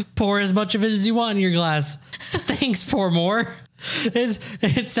fucking pour as much of it as you want in your glass. Thanks, Pour More.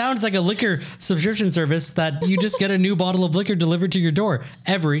 It sounds like a liquor subscription service that you just get a new bottle of liquor delivered to your door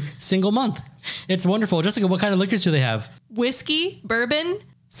every single month. It's wonderful. Jessica, what kind of liquors do they have? Whiskey, bourbon,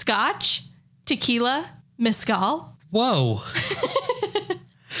 scotch, tequila, mezcal. Whoa.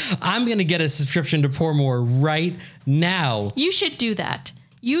 I'm going to get a subscription to Pour More right now. You should do that.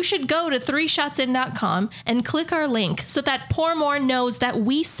 You should go to 3shotsin.com and click our link so that Pour More knows that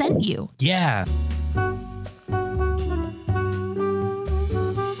we sent you. Yeah.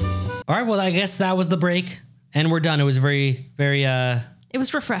 All right, well, I guess that was the break, and we're done. It was very, very It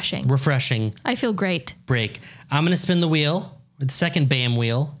was refreshing. refreshing I feel great. break. I'm going to spin the wheel, the second BAM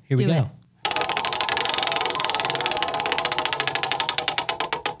wheel. Here we Do go. it.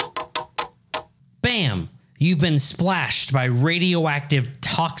 Bam! You've been splashed by radioactive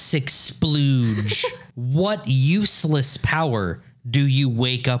toxic splooge. What useless power do you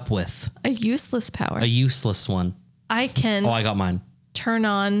wake up with? A useless power. A useless one. I can Oh, I got mine. turn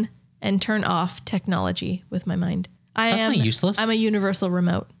on and turn off technology with my mind. That's not useless. I'm a universal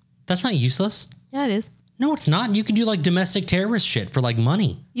remote. That's not useless. Yeah, it is. No, it's not. You can do like domestic terrorist shit for like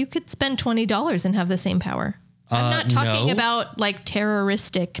money. You could spend $20 and have the same power. I'm not talking no. about like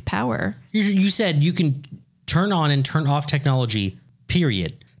terroristic power. You said you can turn on and turn off technology,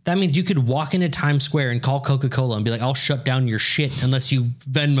 period. That means you could walk into Times Square and call Coca-Cola and be like, I'll shut down your shit unless you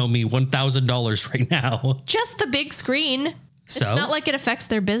Venmo me $1,000 right now. Just the big screen. So? It's not like it affects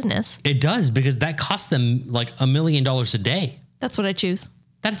their business. It does, because that costs them like $1 million a day. That's what I choose.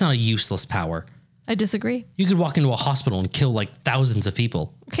 That's not a useless power. I disagree. You could walk into a hospital and kill like thousands of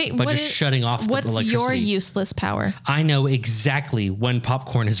people. Okay, by just shutting off the electricity. What's your useless power? I know exactly when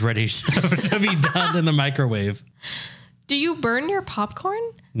popcorn is ready to be done in the microwave. Do you burn your popcorn?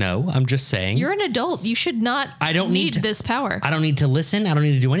 No, I'm just saying. You're an adult. You should not need this power. I don't need to listen. I don't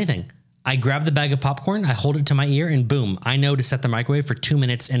need to do anything. I grab the bag of popcorn, I hold it to my ear, and boom, I know to set the microwave for 2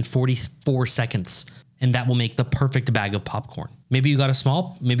 minutes and 44 seconds. And that will make the perfect bag of popcorn. Maybe you got a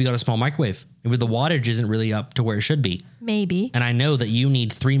small microwave. Maybe the wattage isn't really up to where it should be. Maybe. And I know that you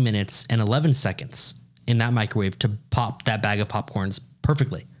need 3 minutes and 11 seconds in that microwave to pop that bag of popcorns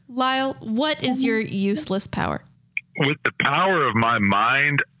perfectly. Lyle, what is your useless power? With the power of my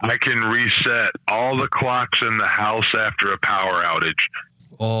mind, I can reset all the clocks in the house after a power outage.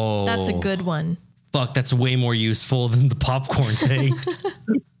 Oh. That's a good one. Fuck, that's way more useful than the popcorn thing.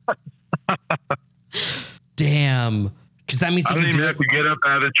 Damn. Because that means he I don't can even do have it to get up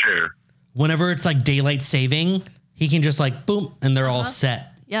out of the chair. whenever it's like daylight saving. He can just like boom, and they're all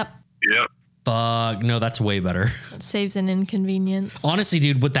set. Yep. Yep. Fuck, no, that's way better. It saves an inconvenience. Honestly,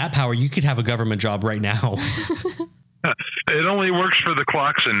 dude, with that power, you could have a government job right now. It only works for the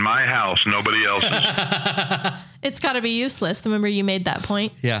clocks in my house, nobody else's. It's got to be useless. Remember you made that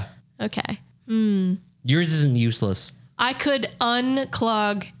point? Yeah. Okay. Yours isn't useless. I could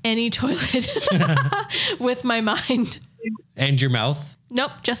unclog any toilet with my mind. And your mouth?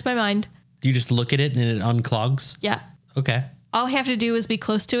 Nope, just my mind. You just look at it and it unclogs? Yeah. Okay. All I have to do is be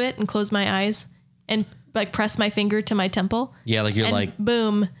close to it and close my eyes and like press my finger to my temple. Yeah, like you're and like,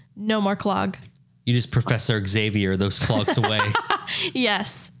 boom, no more clog. you just Professor Xavier those clogs away.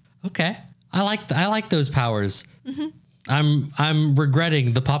 Yes. Okay. I like those powers. I'm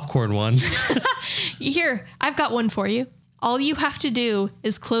regretting the popcorn one. Here, I've got one for you. All you have to do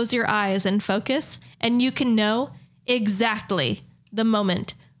is close your eyes and focus, and you can know exactly the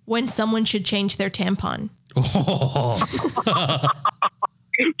moment when someone should change their tampon. Oh.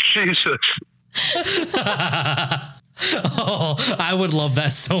 Jesus. Oh, I would love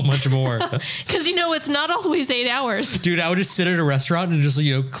that so much more. Because it's not always 8 hours. Dude, I would just sit at a restaurant and just,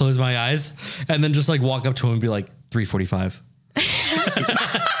 close my eyes and then just like walk up to him and be like, 3:45.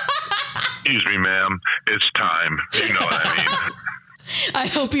 Excuse me, ma'am. It's time. You know what I mean? I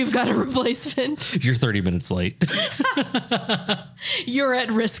hope you've got a replacement. You're 30 minutes late. You're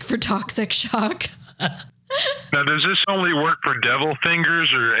at risk for toxic shock. Now, does this only work for devil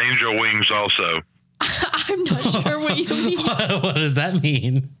fingers or angel wings also? I'm not sure what you mean. What does that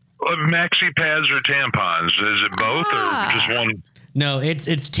mean? Maxi pads or tampons? Is it both or just one? No, it's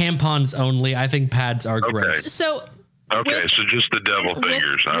tampons only. I think pads are gross. So Okay, so just the devil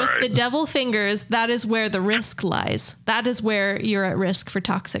fingers. All with right. the devil fingers, that is where the risk lies. That is where you're at risk for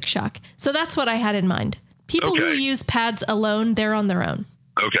toxic shock. So that's what I had in mind. People who use pads alone, they're on their own.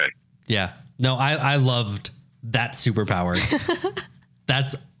 Okay. Yeah. No, I loved that superpower.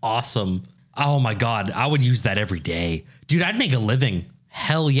 That's awesome. Oh my God. I would use that every day. Dude, I'd make a living.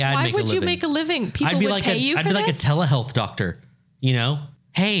 Hell yeah, I'd make a living. Why would you make a living? People would pay you for this? I'd be like a telehealth doctor,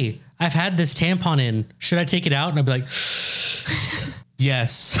 Hey, I've had this tampon in. Should I take it out? And I'd be like,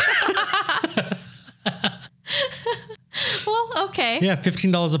 yes. Well, okay. Yeah,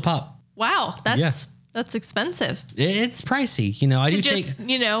 $15 a pop. Wow, that's expensive. It's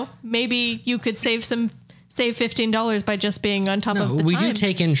pricey. Maybe you could save $15 by just being on top of the time. We do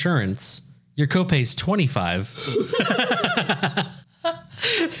take insurance. Your copay's $25.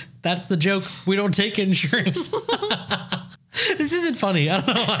 That's the joke. We don't take insurance. This isn't funny. I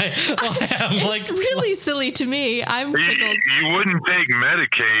don't know why I'm like... It's really silly to me. I'm tickled. You wouldn't take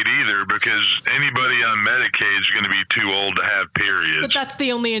Medicaid either because anybody on Medicaid is going to be too old to have periods. But that's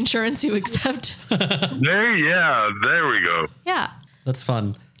the only insurance you accept. There we go. Yeah. That's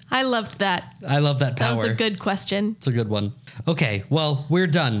fun. I loved that. I love that power. That was a good question. It's a good one. Okay, well, we're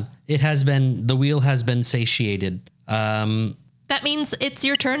done. The wheel has been satiated. That means it's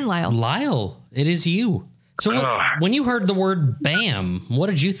your turn, Lyle. Lyle, it is you. So when you heard the word BAM, what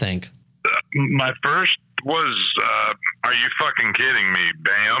did you think? My first was, are you fucking kidding me?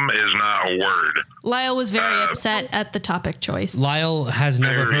 BAM is not a word. Lyle was very upset at the topic choice. Lyle has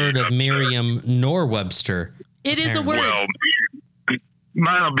never heard of Merriam nor Webster. It is a word. Well,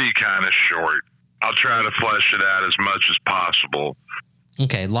 mine will be kind of short. I'll try to flesh it out as much as possible.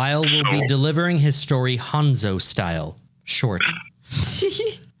 Okay, Lyle will be delivering his story Hanzo style. Short.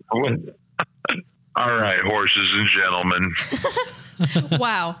 All right, horses and gentlemen.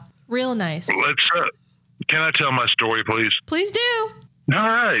 Wow, real nice. Can I tell my story, please? Please do. All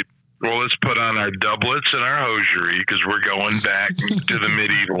right. Well, let's put on our doublets and our hosiery because we're going back to the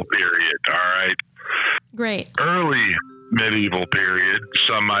medieval period. All right. Great. Early medieval period.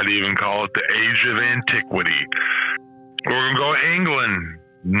 Some might even call it the age of antiquity. We're going to go England,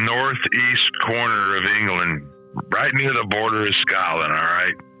 northeast corner of England, right near the border of Scotland. All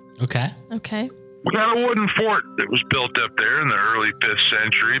right. Okay. We got a wooden fort that was built up there in the early 5th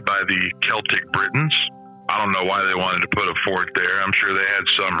century by the Celtic Britons. I don't know why they wanted to put a fort there. I'm sure they had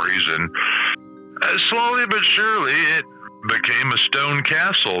some reason. Slowly but surely, it became a stone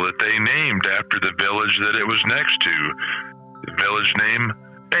castle that they named after the village that it was next to. The village name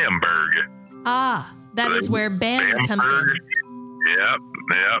Bamberg. Ah, that is where Bam comes in. Yep.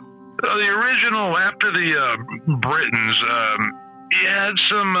 So the original, after the Britons, you had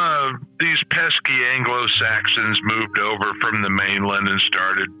some these pesky Anglo-Saxons moved over from the mainland and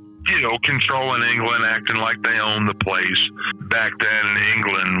started, controlling England, acting like they owned the place. Back then,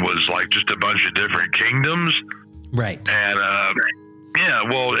 England was like just a bunch of different kingdoms. Right. And, at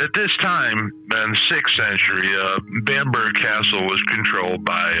this time, in the 6th century, Bamberg Castle was controlled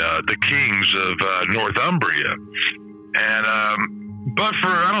by the kings of Northumbria. And But for,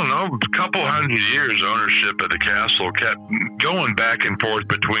 I don't know, a couple hundred years, ownership of the castle kept going back and forth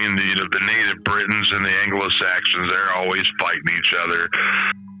between the native Britons and the Anglo-Saxons. They're always fighting each other.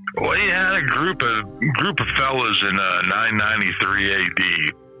 Well, you had a group of fellas in 993 AD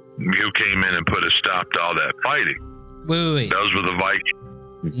who came in and put a stop to all that fighting. Wait. Those were the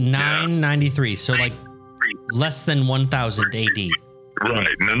Vikings. 993, so like less than 1000 AD.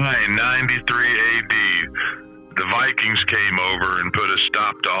 Right, 993 AD. The Vikings came over and put a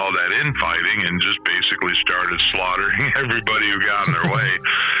stop to all that infighting and just basically started slaughtering everybody who got in their way.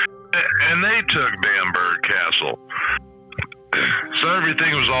 And they took Bamberg Castle. So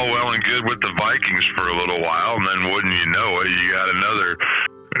everything was all well and good with the Vikings for a little while, and then wouldn't you know it, you got another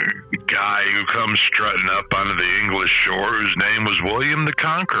guy who comes strutting up onto the English shore whose name was William the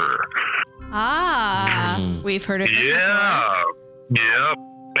Conqueror. We've heard of it before. Yep.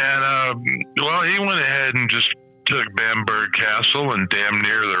 And, well, he went ahead and just took Bamberg Castle and damn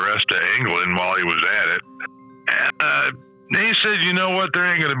near the rest of England while he was at it. And he said, you know what, there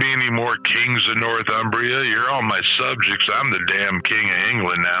ain't going to be any more kings of Northumbria. You're all my subjects. I'm the damn king of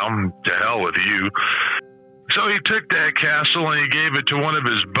England now. To hell with you. So he took that castle and he gave it to one of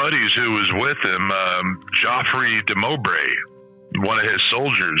his buddies who was with him, Geoffrey de Mowbray, one of his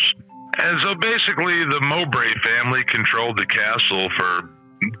soldiers. And so basically the Mowbray family controlled the castle for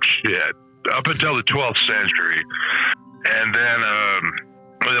up until the 12th century. And then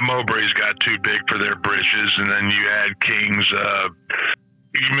the Mowbrays got too big for their britches, and then you had kings,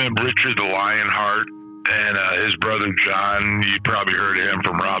 you remember Richard the Lionheart and his brother John, you probably heard of him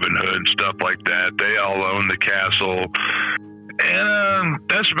from Robin Hood, stuff like that. They all owned the castle. And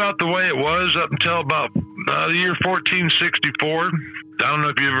that's about the way it was up until about the year 1464. I don't know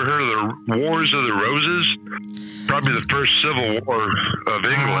if you ever heard of the Wars of the Roses. Probably the first civil war of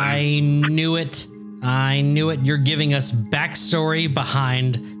England. I knew it. You're giving us backstory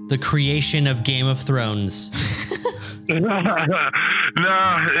behind the creation of Game of Thrones. No,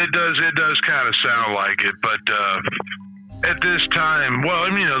 it does kind of sound like it, but at this time, well,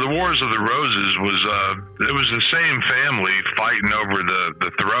 the Wars of the Roses it was the same family fighting over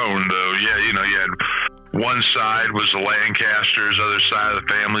the throne, though. Yeah, you had one side was the Lancasters, other side of the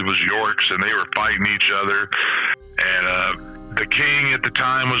family was Yorks, and they were fighting each other. And the king at the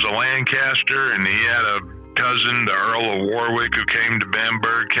time was a Lancaster, and he had a cousin, the Earl of Warwick, who came to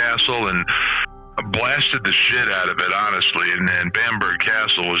Bamberg Castle and blasted the shit out of it, honestly. And Bamberg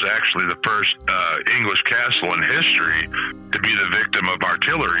Castle was actually the first English castle in history to be the victim of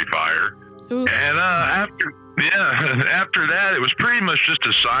artillery fire. Ooh. And after that, it was pretty much just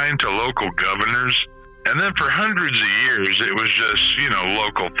assigned to local governors. And then for hundreds of years, it was just,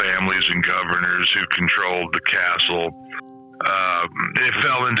 local families and governors who controlled the castle. It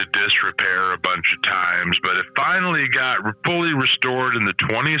fell into disrepair a bunch of times, but it finally got fully restored in the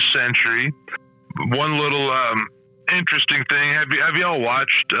 20th century. One little interesting thing, have y'all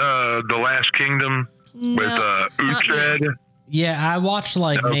watched The Last Kingdom with Uhtred? Yeah, I watched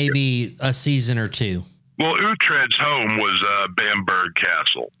maybe a season or two. Well, Uhtred's home was Bamberg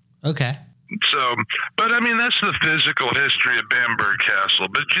Castle. Okay. So, but that's the physical history of Bamberg Castle.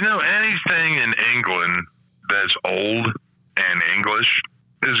 But anything in England that's old and English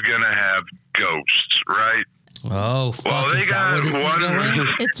is going to have ghosts, right? Oh, fuck. Well, is that where this is going?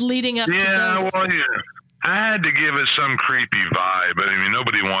 It's leading up to ghosts. Well, yeah. I had to give it some creepy vibe.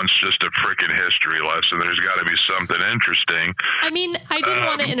 Nobody wants just a freaking history lesson. There's got to be something interesting. I didn't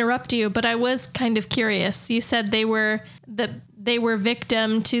want to interrupt you, but I was kind of curious. You said they were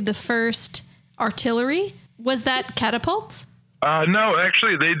victim to the first artillery. Was that catapults? No,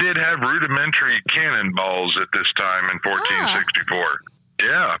 actually, they did have rudimentary cannonballs at this time in 1464.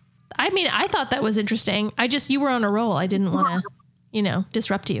 Yeah. I thought that was interesting. You were on a roll. I didn't want to,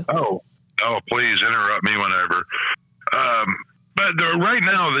 disrupt you. Oh, please interrupt me whenever. But right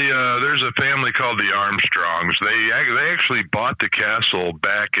now, there's a family called the Armstrongs. They actually bought the castle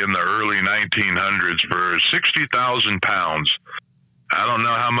back in the early 1900s for £60,000. I don't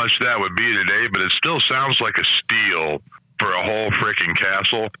know how much that would be today, but it still sounds like a steal for a whole freaking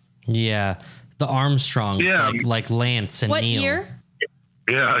castle. Yeah, the Armstrongs, like Lance and what Neil. What year?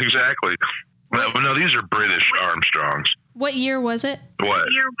 Yeah, exactly. Well, no, these are British Armstrongs. What year was it? What?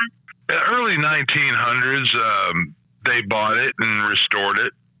 Early 1900s. They bought it and restored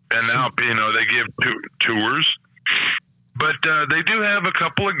it, and now they give tours. But they do have a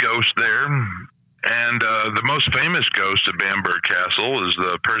couple of ghosts there, and the most famous ghost of Bamberg Castle is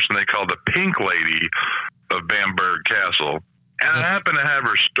the person they call the Pink Lady of Bamberg Castle. And I happen to have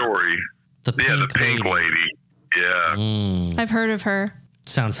her story. The Pink Lady. Yeah. I've heard of her.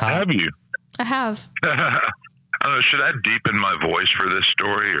 Sounds hot. Have you? I have. I don't know, should I deepen my voice for this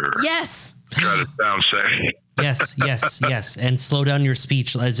story or Yes. try to sound sexy? Yes. And slow down your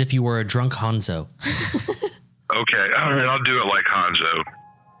speech as if you were a drunk Hanzo. Okay, all right, I'll do it like Hanzo.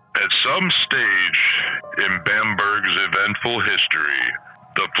 At some stage in Bamberg's eventful history,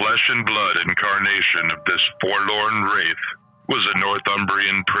 the flesh and blood incarnation of this forlorn wraith was a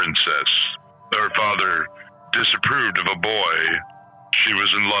Northumbrian princess. Her father disapproved of a boy she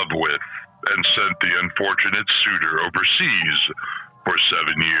was in love with and sent the unfortunate suitor overseas for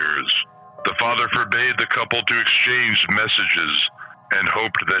 7 years. The father forbade the couple to exchange messages and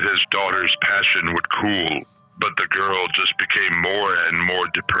hoped that his daughter's passion would cool, but the girl just became more and more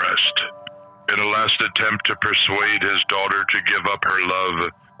depressed. In a last attempt to persuade his daughter to give up her love,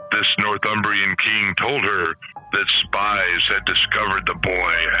 this Northumbrian king told her that spies had discovered the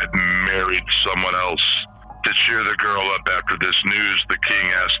boy had married someone else. To cheer the girl up after this news, the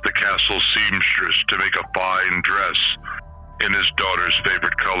king asked the castle seamstress to make a fine dress in his daughter's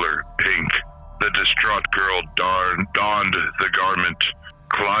favorite color, pink. The distraught girl donned the garment,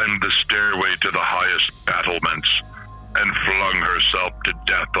 climbed the stairway to the highest battlements, and flung herself to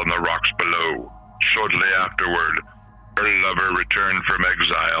death on the rocks below. Shortly afterward, her lover returned from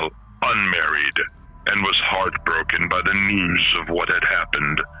exile, unmarried, and was heartbroken by the news of what had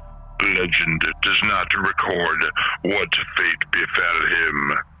happened. Legend does not record what fate befell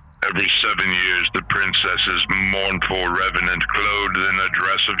him. Every 7 years, the princess's mournful revenant, clothed in a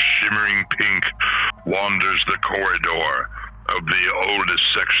dress of shimmering pink, wanders the corridor of the oldest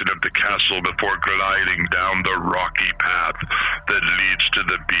section of the castle before gliding down the rocky path that leads to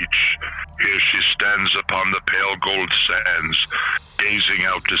the beach. Here she stands upon the pale gold sands, gazing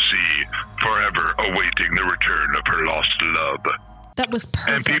out to sea, forever awaiting the return of her lost love. That was perfect.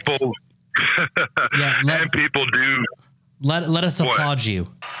 And people, and people do. Let us applaud you.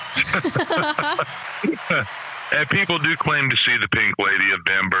 And people do claim to see the Pink Lady of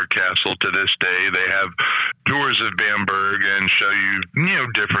Bamberg Castle to this day. They have tours of Bamberg and show you,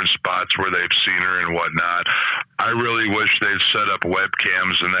 different spots where they've seen her and whatnot. I really wish they'd set up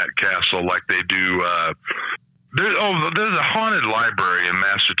webcams in that castle like they do. There's a haunted library in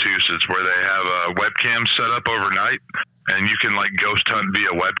Massachusetts where they have a webcam set up overnight, and you can ghost hunt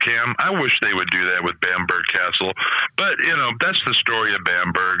via webcam. I wish they would do that with Bamberg Castle, but that's the story of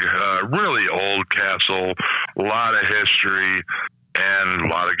Bamberg. Really old castle, a lot of history, and a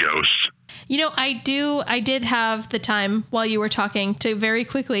lot of ghosts. I did have the time while you were talking to very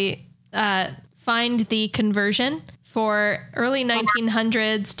quickly find the conversion for early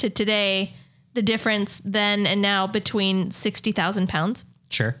 1900s to today, the difference then and now between 60,000 pounds.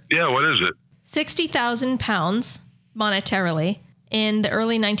 Sure. Yeah, what is it? 60,000 pounds monetarily in the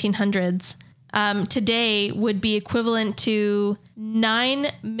early 1900s today would be equivalent to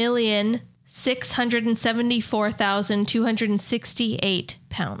 9,674,268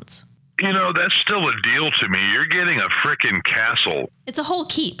 pounds. That's still a deal to me. You're getting a frickin' castle. It's a whole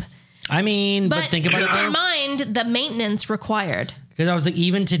keep. I mean, but think about it. Keep in mind the maintenance required. Because I was like,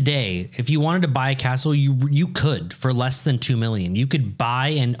 even today, if you wanted to buy a castle, you could for less than $2 million. You could buy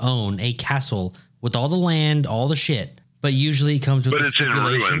and own a castle with all the land, all the shit. But usually it comes with the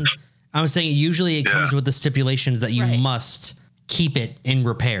stipulation. I was saying usually it comes with the stipulations that you must keep it in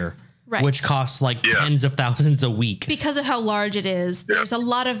repair, which costs tens of thousands a week. Because of how large it is, there's a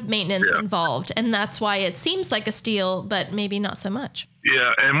lot of maintenance involved, and that's why it seems like a steal, but maybe not so much.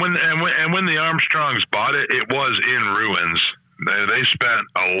 Yeah, and when the Armstrongs bought it, it was in ruins. They spent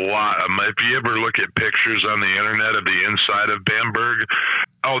a lot. If you ever look at pictures on the internet of the inside of Bamberg,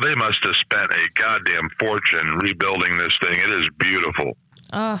 they must have spent a goddamn fortune rebuilding this thing. It is beautiful.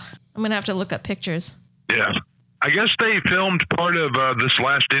 Oh, I'm going to have to look up pictures. Yeah. I guess they filmed part of this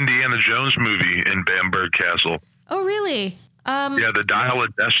last Indiana Jones movie in Bamberg Castle. Oh, really? Yeah, The Dial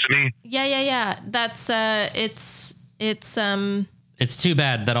of Destiny. Yeah. That's, it's too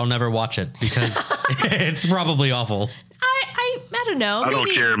bad that I'll never watch it because it's probably awful. I don't know. I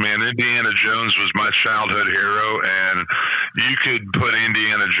don't care, man. Indiana Jones was my childhood hero, and you could put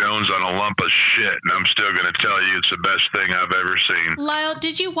Indiana Jones on a lump of shit, and I'm still going to tell you it's the best thing I've ever seen. Lyle,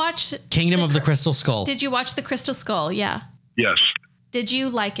 did you watch Kingdom of the Crystal Skull? Did you watch The Crystal Skull? Yeah. Yes. Did you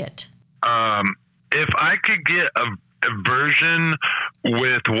like it? If I could get a version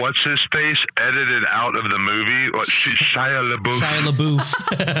with what's his face edited out of the movie, Shia LaBeouf. Shia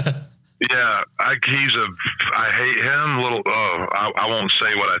LaBeouf. Yeah, I hate him. I won't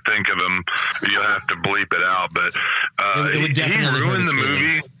say what I think of him. You'll have to bleep it out. But it would definitely he ruined the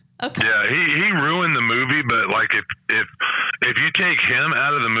movie. Okay. Yeah, he ruined the movie. But if If you take him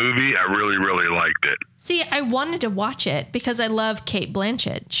out of the movie, I really, really liked it. See, I wanted to watch it because I love Cate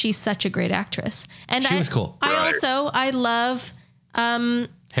Blanchett. She's such a great actress. And She was cool. I love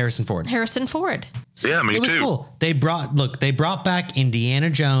Harrison Ford. Yeah, me too. It was cool. They brought back Indiana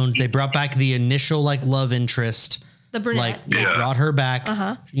Jones. They brought back the initial love interest. The brunette. Like they brought her back.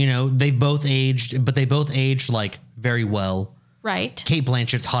 You know, they both aged, but they both aged very well. Right. Cate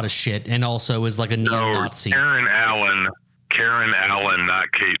Blanchett's hot as shit and also is like a neo-Nazi. Karen Allen,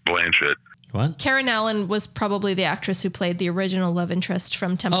 not Cate Blanchett. What? Karen Allen was probably the actress who played the original love interest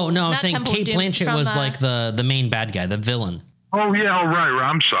from Temple. Oh, no, I'm saying Temple Cate Blanchett was like the main bad guy, the villain. Oh, yeah,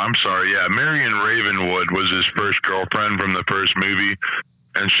 right. I'm sorry. Yeah, Marion Ravenwood was his first girlfriend from the first movie,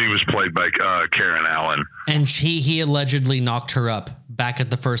 and she was played by Karen Allen. And he allegedly knocked her up back at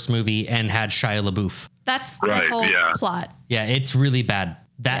the first movie and had Shia LaBeouf. That's the whole plot. Yeah, it's really bad.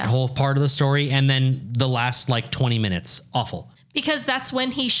 That whole part of the story, and then the last 20 minutes, awful. Because that's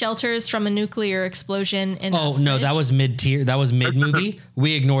when he shelters from a nuclear explosion in Oh, no, that was mid-tier. That was mid-movie.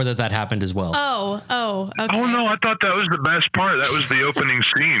 We ignore that happened as well. Oh, okay. Oh, no, I thought that was the best part. That was the opening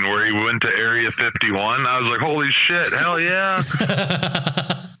scene where he went to Area 51. I was like, holy shit, hell yeah.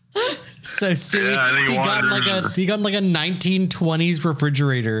 So silly. Yeah, he got a 1920s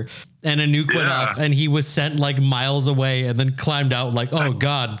refrigerator and a nuke went off and he was sent miles away and then climbed out oh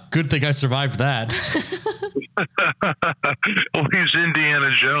God, good thing I survived that. Well, he's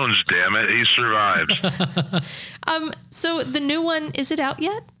Indiana Jones, damn it. He survived. So the new one, is it out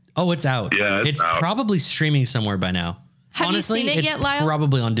yet? Oh, it's out. Yeah, it's out. Probably streaming somewhere by now. Have Honestly, you seen it yet, Lyle?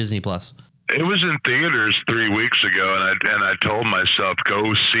 Probably on Disney Plus. It was in theaters 3 weeks ago, and I told myself,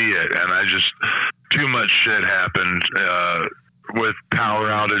 go see it. And I just, too much shit happened with power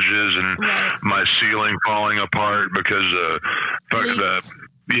outages and my ceiling falling apart because the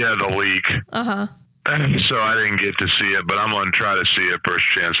leak. Uh-huh. So I didn't get to see it, but I'm going to try to see it first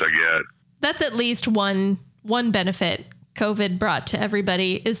chance I get. That's at least one benefit COVID brought to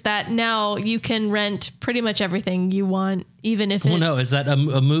everybody, is that now you can rent pretty much everything you want, even if is that a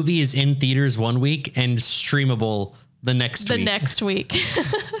movie is in theaters 1 week and streamable the next week.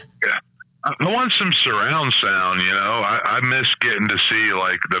 Yeah. I want some surround sound, I miss getting to see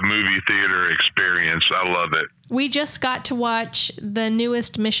the movie theater experience. I love it. We just got to watch the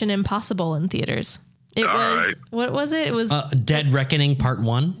newest Mission Impossible in theaters. What was it? It was Dead Reckoning Part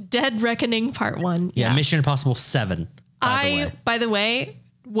 1. Dead Reckoning Part 1. Yeah. Mission Impossible 7. By the way,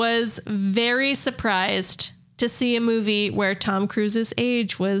 was very surprised to see a movie where Tom Cruise's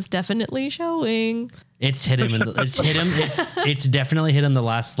age was definitely showing. It's hit him. It's definitely hit him the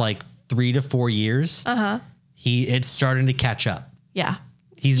last 3 to 4 years. It's starting to catch up. Yeah.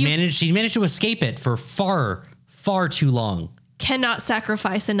 He's managed to escape it for far too long. Cannot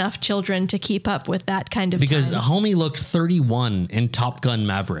sacrifice enough children to keep up with that kind of because time. homie looked 31 in Top Gun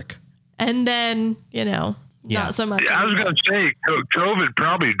Maverick. And then, not so much. Yeah, I was going to say, COVID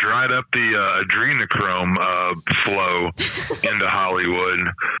probably dried up the adrenochrome flow into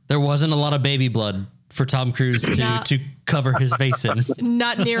Hollywood. There wasn't a lot of baby blood for Tom Cruise to cover his face in.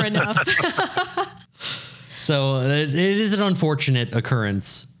 Not near enough. So it is an unfortunate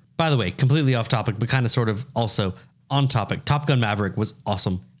occurrence. By the way, completely off topic, but kind of sort of also on topic. Top Gun Maverick was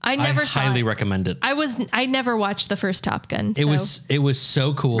awesome. I highly recommend it. I never watched the first Top Gun. It was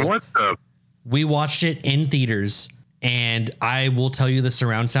so cool. What the? We watched it in theaters, and I will tell you the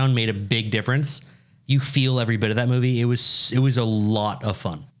surround sound made a big difference. You feel every bit of that movie. It was a lot of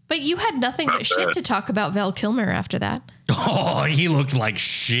fun. But you had nothing but shit to talk about Val Kilmer after that. Oh, he looked like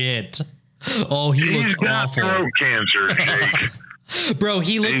shit. Oh, he looked awful. Throat cancer, Jake. Bro,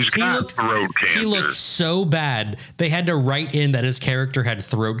 he looked so bad. They had to write in that his character had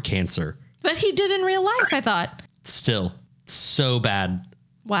throat cancer. But he did in real life, I thought. Still, so bad.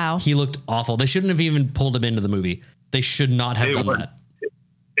 Wow. He looked awful. They shouldn't have even pulled him into the movie. They should not have done that.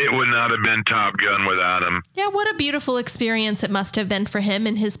 It would not have been Top Gun without him. Yeah, what a beautiful experience it must have been for him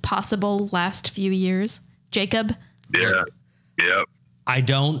in his possible last few years. Jacob? Yeah. Yep. I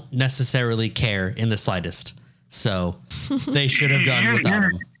don't necessarily care in the slightest. So they should have done without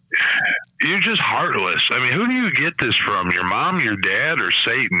him. You're just heartless. I mean, who do you get this from? Your mom, your dad, or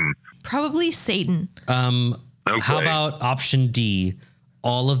Satan? Probably Satan. Okay. How about option D?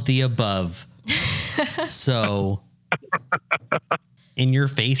 All of the above. So in your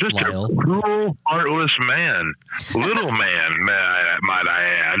face, just Lyle. A cruel, heartless man. Little man, might I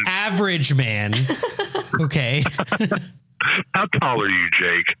add. Average man. Okay. How tall are you,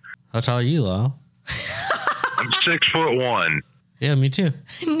 Jake? How tall are you, Lyle? I'm 6'1". Yeah, me too.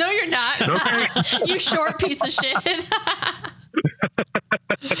 No, you're not. Okay. You short piece of shit.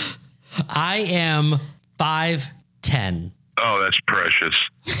 I am 5'10". Oh, that's precious.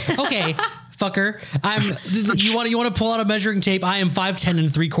 Okay, fucker. You want to pull out a measuring tape? I am 5'10" and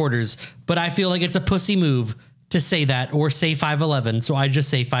 3/4, but I feel like it's a pussy move to say that or say 5'11", so I just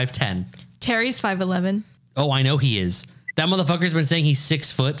say 5'10". Terry's 5'11". Oh, I know he is. That motherfucker's been saying he's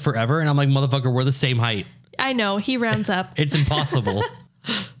 6 foot forever, and I'm like, motherfucker, we're the same height. I know, he rounds up. It's impossible.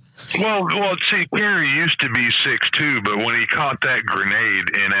 Well, see, Kerry used to be 6'2", but when he caught that grenade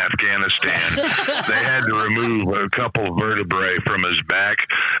in Afghanistan, they had to remove a couple vertebrae from his back.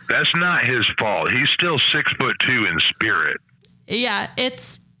 That's not his fault. He's still 6'2" in spirit. Yeah,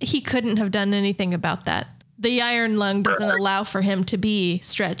 he couldn't have done anything about that. The iron lung doesn't allow for him to be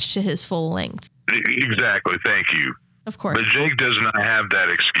stretched to his full length. Exactly. Thank you. Of course. But Jake does not have that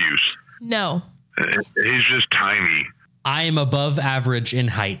excuse. No. He's just tiny. I am above average in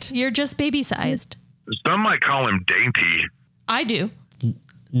height. You're just baby-sized. Some might call him dainty. I do.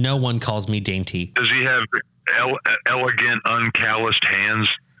 No one calls me dainty. Does he have elegant, uncalloused hands?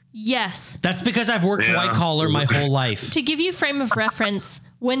 Yes. That's because I've worked white collar my whole life. To give you frame of reference,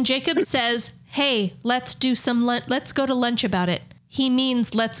 when Jacob says, "Hey, let's go to lunch about it," he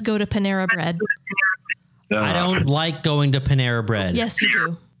means let's go to Panera Bread. I don't like going to Panera Bread. Yes, you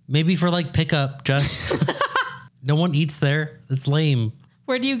do. Maybe for like pickup, just no one eats there. It's lame.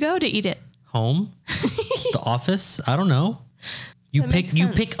 Where do you go to eat it? Home? The office? I don't know. You pick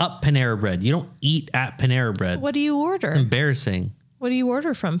up Panera Bread. You don't eat at Panera Bread. What do you order? It's embarrassing. What do you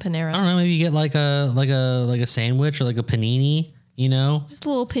order from Panera? I don't know. Maybe you get like a sandwich or like a panini. You know, just a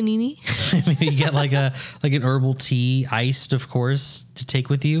little panini. Maybe you get like an herbal tea, iced, of course, to take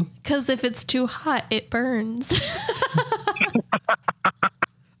with you. Because if it's too hot, it burns.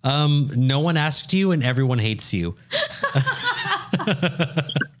 No one asked you, and everyone hates you.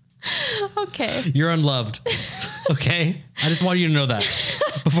 Okay. You're unloved. Okay, I just want you to know that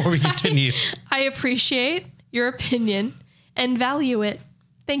before we continue. I appreciate your opinion and value it.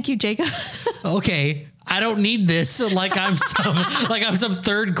 Thank you, Jacob. Okay. I don't need this like I'm some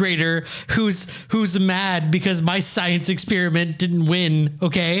third grader who's mad because my science experiment didn't win.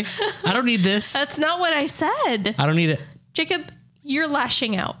 Okay. I don't need this. That's not what I said. I don't need it. Jacob, you're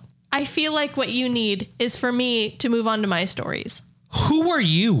lashing out. I feel like what you need is for me to move on to my stories. Who are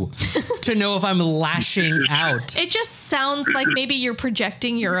you to know if I'm lashing out? It just sounds like maybe you're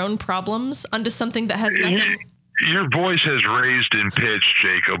projecting your own problems onto something that has nothing. Your voice has raised in pitch,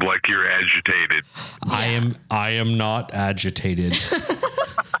 Jacob, like you're agitated. Yeah. I am not agitated.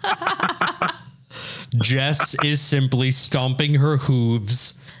 Jess is simply stomping her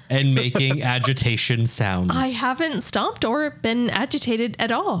hooves and making agitation sounds. I haven't stomped or been agitated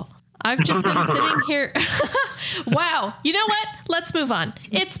at all. I've just been sitting here. Wow. You know what? Let's move on.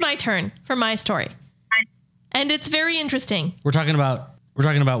 It's my turn for my story. And it's very interesting. We're talking about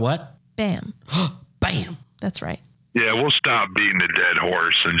what? Bam. Bam. That's right. Yeah, we'll stop beating the dead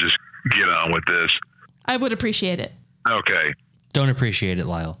horse and just get on with this. I would appreciate it. Okay. Don't appreciate it,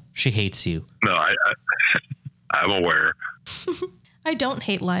 Lyle. She hates you. No, I'm aware. I don't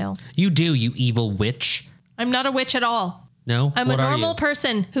hate Lyle. You do, you evil witch. I'm not a witch at all. No? I'm a normal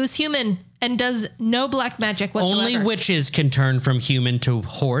person who's human and does no black magic whatsoever. Only witches can turn from human to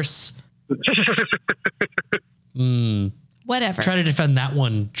horse. Whatever. Try to defend that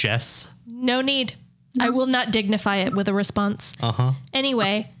one, Jess. No need. I will not dignify it with a response. Uh-huh.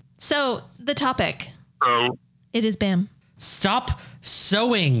 Anyway, so the topic. So, It is Bam. Stop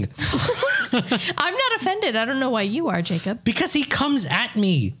sewing. I'm not offended. I don't know why you are, Jacob. Because he comes at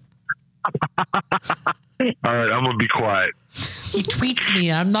me. all right, I'm going to be quiet. He tweets me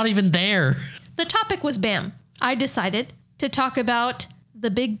and I'm not even there. The topic was Bam. I decided to talk about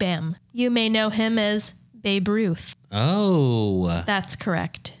the Big Bam. You may know him as Babe Ruth. Oh. That's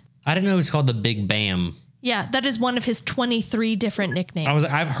correct. I didn't know it was called the Big Bam. Yeah, that is one of his 23 different nicknames.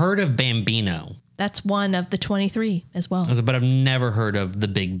 I've heard of Bambino. That's one of the 23 as well. But I've never heard of the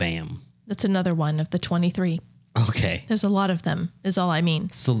Big Bam. That's another one of the 23. Okay. There's a lot of them, is all I mean.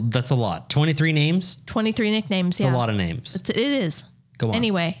 So that's a lot. 23 names? 23 nicknames, That's a lot of names. It is. Go on.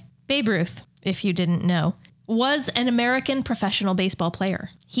 Anyway, Babe Ruth, if you didn't know, was an American professional baseball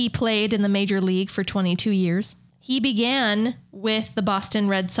player. He played in the major league for 22 years. He began with the Boston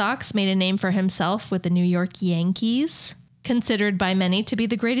Red Sox, made a name for himself with the New York Yankees, considered by many to be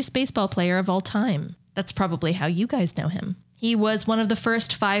the greatest baseball player of all time. That's probably how you guys know him. He was one of the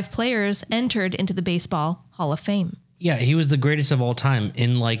first 5 players entered into the Baseball Hall of Fame. Yeah, he was the greatest of all time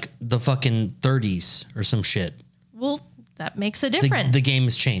in like the fucking 30s or some shit. Well, that makes a difference. The game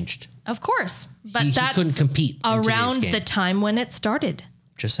has changed. Of course. But He that's couldn't compete in today's around game. the time when it started.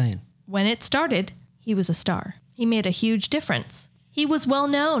 Just saying. When it started, he was a star. He made a huge difference. He was well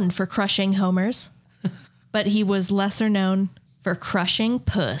known for crushing homers. but he was lesser known for crushing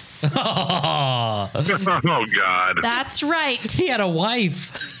puss. Oh, Oh, God. That's right. he had a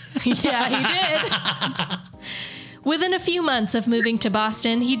wife. Yeah, he did. Within a few months of moving to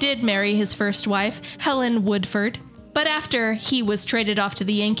Boston, he did marry his first wife, Helen Woodford. But after he was traded off to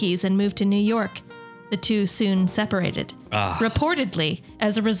the Yankees and moved to New York, the two soon separated, reportedly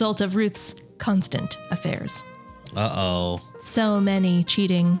as a result of Ruth's constant affairs. Uh-oh. So many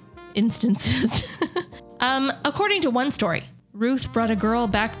cheating instances. According to one story, Ruth brought a girl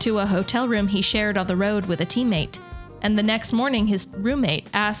back to a hotel room he shared on the road with a teammate. And the next morning, his roommate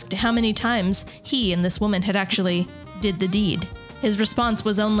asked how many times he and this woman had actually did the deed. His response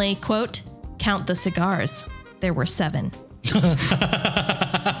was only, quote, "Count the cigars. There were 7.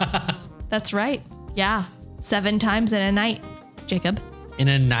 That's right. Yeah. 7 times in a night, Jacob. In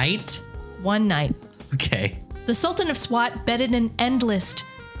a night? One night. Okay. The Sultan of Swat bedded an endless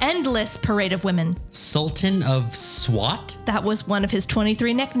parade of women. Sultan of SWAT? That was one of his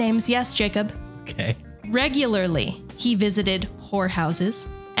 23 nicknames. Yes, Jacob. Okay. Regularly, he visited whorehouses,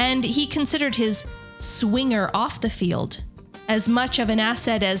 and he considered his swinger off the field as much of an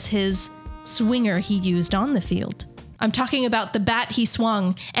asset as his swinger he used on the field. I'm talking about the bat he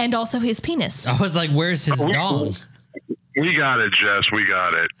swung and also his penis. I was like, where's his dong? We got it, Jess. We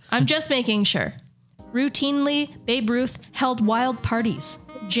got it. I'm just making sure. Routinely, Babe Ruth held wild parties,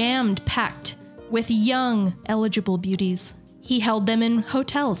 jammed packed with young, eligible beauties. He held them in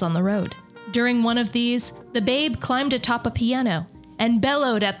hotels on the road. During one of these, the Babe climbed atop a piano and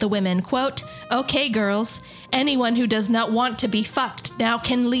bellowed at the women, quote, "Okay, girls, anyone who does not want to be fucked now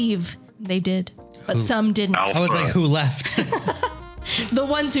can leave." They did, but some didn't. I was like, who left? The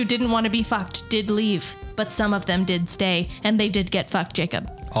ones who didn't want to be fucked did leave, but some of them did stay, and they did get fucked,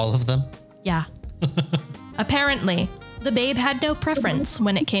 Jacob. All of them? Yeah. Apparently, the Babe had no preference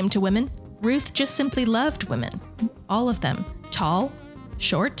when it came to women. Ruth just simply loved women. All of them. Tall,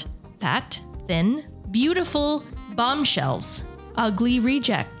 short, fat, thin, beautiful bombshells, ugly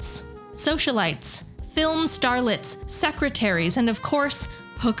rejects, socialites, film starlets, secretaries, and of course,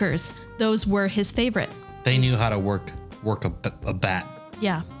 hookers. Those were his favorite. They knew how to work a bat.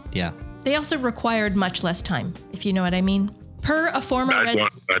 Yeah. Yeah. They also required much less time, if you know what I mean. Per a former I don't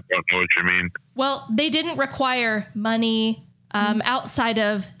know what you mean. Well, they didn't require money outside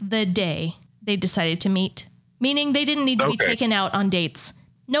of the day they decided to meet, meaning they didn't need to be taken out on dates.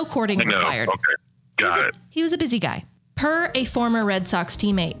 No courting required. Okay. Got it. He was a busy guy. Per a former Red Sox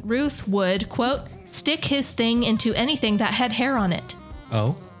teammate, Ruth would, quote, "stick his thing into anything that had hair on it."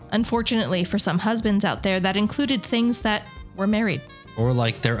 Oh? Unfortunately for some husbands out there, that included things that were married. Or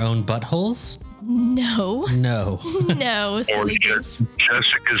like their own buttholes? No. No. No, Or silly goose.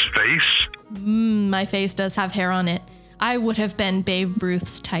 Jessica's face. My face does have hair on it. I would have been Babe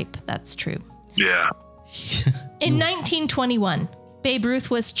Ruth's type. That's true. Yeah. In 1921, Babe Ruth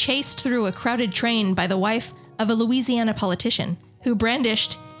was chased through a crowded train by the wife of a Louisiana politician who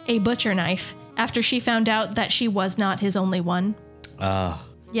brandished a butcher knife after she found out that she was not his only one.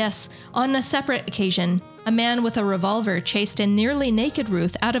 Yes, on a separate occasion, a man with a revolver chased a nearly naked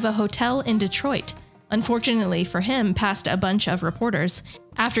Ruth out of a hotel in Detroit. Unfortunately for him, past a bunch of reporters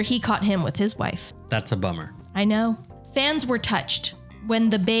after he caught him with his wife. That's a bummer. I know. Fans were touched when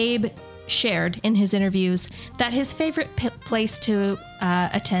the Babe shared in his interviews that his favorite place to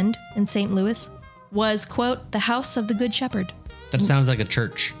attend in St. Louis was, quote, "the house of the Good Shepherd." That sounds like a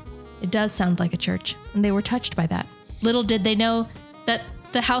church. It does sound like a church, and they were touched by that. Little did they know that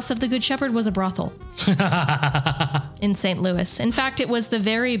the house of the Good Shepherd was a brothel in St. Louis. In fact, it was the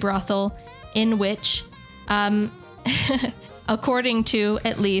very brothel in which, according to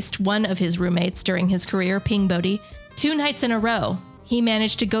at least one of his roommates during his career, Ping Bodie, 2 nights in a row, he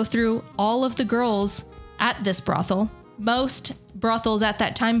managed to go through all of the girls at this brothel. Most brothels at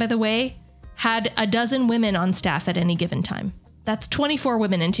that time, by the way, had a dozen women on staff at any given time. That's 24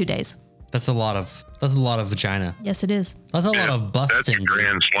 women in 2 days. That's a lot of vagina. Yes, it is. That's a lot of busting. That's a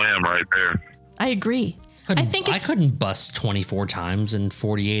grand slam right there. I agree. I think I couldn't bust 24 times in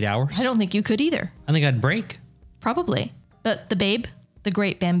 48 hours. I don't think you could either. I think I'd break. Probably. But the Babe, the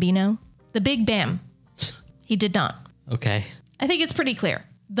great Bambino, the Big Bam, he did not. Okay. I think it's pretty clear.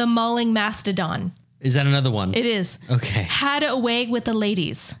 The mauling mastodon. Is that another one? It is. Okay. Had a way with the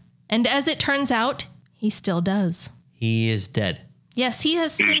ladies. And as it turns out, he still does. He is dead. Yes, he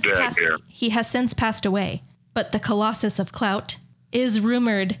has since passed away. But the Colossus of Clout is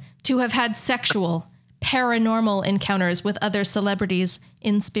rumored to have had sexual, paranormal encounters with other celebrities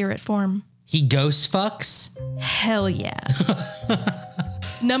in spirit form. He ghost fucks? Hell yeah.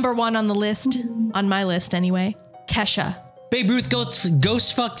 Number 1 on the list, on my list anyway, Kesha. Babe Ruth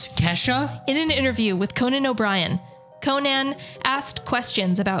ghost fucked Kesha? In an interview with Conan O'Brien, Conan asked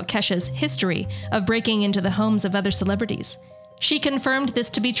questions about Kesha's history of breaking into the homes of other celebrities. She confirmed this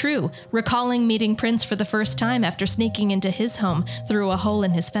to be true, recalling meeting Prince for the first time after sneaking into his home through a hole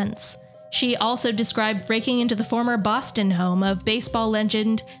in his fence. She also described breaking into the former Boston home of baseball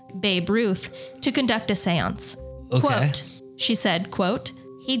legend Babe Ruth to conduct a seance. Okay. Quote, she said, quote,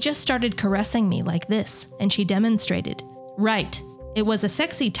 "He just started caressing me like this," and she demonstrated. Right. It was a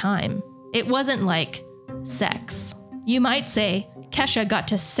sexy time. It wasn't like sex. You might say Kesha got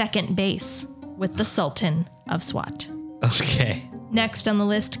to second base with the Sultan of SWAT. Okay. Next on the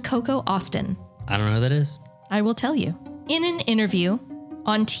list, Coco Austin. I don't know who that is. I will tell you. In an interview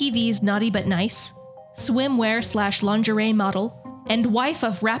on TV's Naughty But Nice, swimwear/lingerie model and wife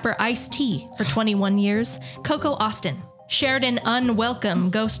of rapper Ice-T for 21 years, Coco Austin shared an unwelcome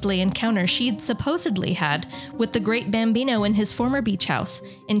ghostly encounter she'd supposedly had with the Great Bambino in his former beach house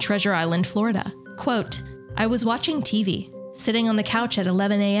in Treasure Island, Florida. Quote, "I was watching TV, sitting on the couch at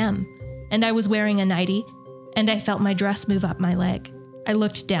 11 a.m., and I was wearing a nightie, and I felt my dress move up my leg. I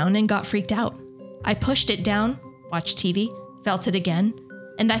looked down and got freaked out. I pushed it down, watched TV, felt it again,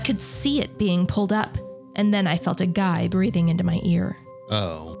 and I could see it being pulled up, and then I felt a guy breathing into my ear."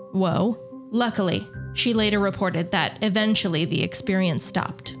 Oh. Whoa. Luckily, she later reported that eventually the experience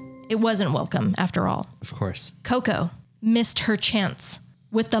stopped. It wasn't welcome, after all. Of course. Coco missed her chance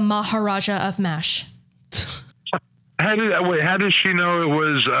with the Maharaja of MASH. How did she know it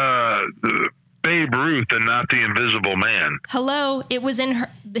was Babe Ruth and not the Invisible Man? Hello, it was in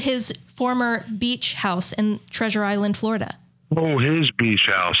his former beach house in Treasure Island, Florida. Oh, his beach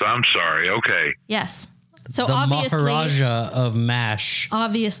house. I'm sorry. Okay. Yes. So The obviously, Maharaja of MASH.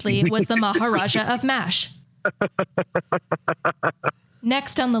 obviously it was the Maharaja of MASH.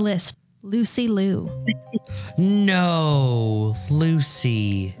 Next on the list, Lucy Liu. No,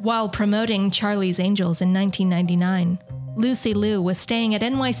 Lucy. While promoting Charlie's Angels in 1999, Lucy Liu was staying at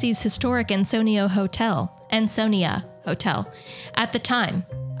NYC's historic Ansonia Hotel, at the time,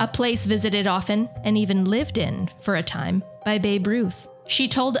 a place visited often and even lived in, for a time, by Babe Ruth. She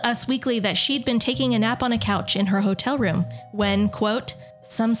told Us Weekly that she'd been taking a nap on a couch in her hotel room when, quote,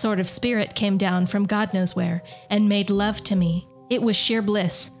 "some sort of spirit came down from God knows where and made love to me. It was sheer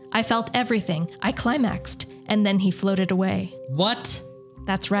bliss. I felt everything. I climaxed, and then he floated away." What?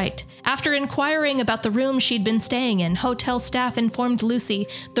 That's right. After inquiring about the room she'd been staying in, hotel staff informed Lucy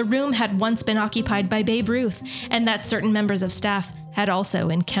the room had once been occupied by Babe Ruth, and that certain members of staff had also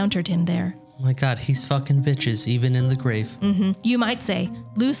encountered him there. Oh my God, he's fucking bitches, even in the grave. Mm-hmm. You might say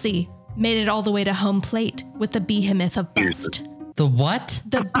Lucy made it all the way to home plate with the behemoth of Bust. The what?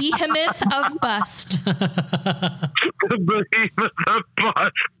 The behemoth of Bust. The behemoth of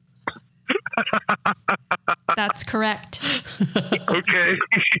Bust. That's correct. Okay.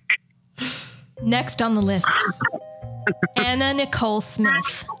 Next on the list, Anna Nicole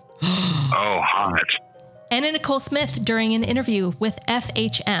Smith. Oh, hot. Anna Nicole Smith, during an interview with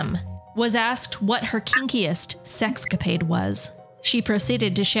FHM, was asked what her kinkiest sexcapade was. She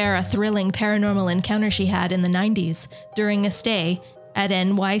proceeded to share a thrilling paranormal encounter she had in the 90s during a stay at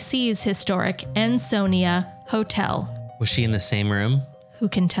NYC's historic Ansonia Hotel. Was she in the same room? Who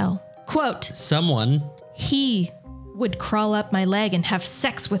can tell? Quote, Someone. "He would crawl up my leg and have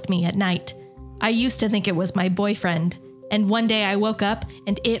sex with me at night. I used to think it was my boyfriend, and one day I woke up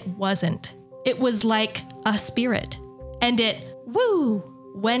and it wasn't. It was like a spirit, and it,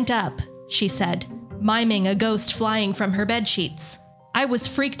 went up," she said, miming a ghost flying from her bedsheets. "I was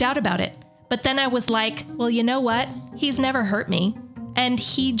freaked out about it, but then I was like, well, you know what? He's never hurt me, and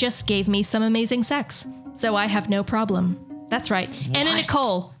he just gave me some amazing sex, so I have no problem." That's right. Anna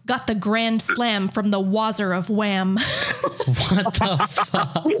Nicole got the grand slam from the Wazzer of Wham. What the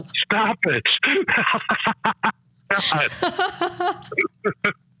fuck? Stop it.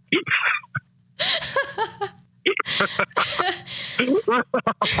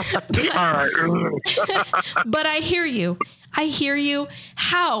 All right. But I hear you.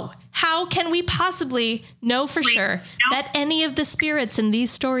 How can we possibly know for sure that any of the spirits in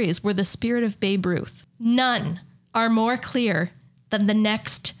these stories were the spirit of Babe Ruth? None are more clear than the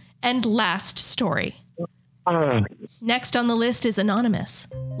next and last story. Next on the list is anonymous.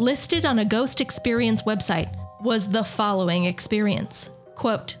 Listed on a ghost experience website was the following experience.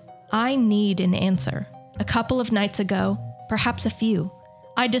 Quote, "I need an answer. A couple of nights ago, perhaps a few,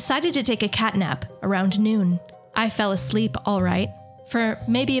 I decided to take a cat nap around noon. I fell asleep all right for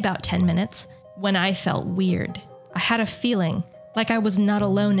maybe about 10 minutes when I felt weird. I had a feeling like I was not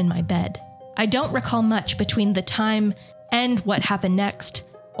alone in my bed. I don't recall much between the time and what happened next,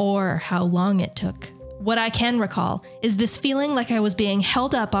 or how long it took. What I can recall is this feeling like I was being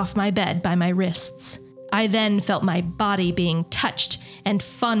held up off my bed by my wrists. I then felt my body being touched and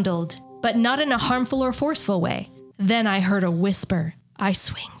fondled, but not in a harmful or forceful way. Then I heard a whisper, I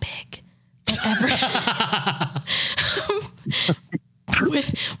swing big.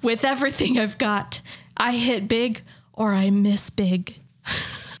 With everything I've got, I hit big or I miss big.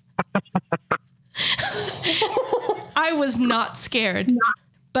 I was not scared,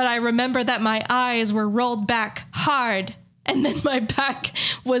 but I remember that my eyes were rolled back hard and then my back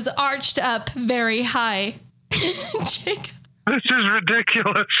was arched up very high. Jacob. This is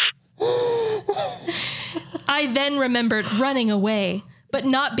ridiculous. I then remembered running away, but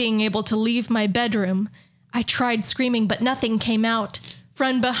not being able to leave my bedroom. I tried screaming, but nothing came out.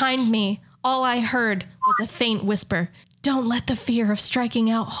 From behind me, all I heard was a faint whisper. Don't let the fear of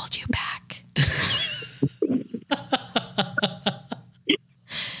striking out hold you back.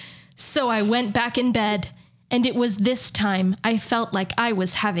 So I went back in bed, and it was this time I felt like I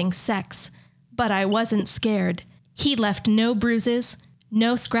was having sex, but I wasn't scared. He left no bruises,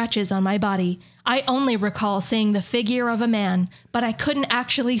 no scratches on my body. I only recall seeing the figure of a man, but I couldn't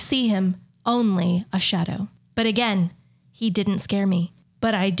actually see him, only a shadow. But again, he didn't scare me.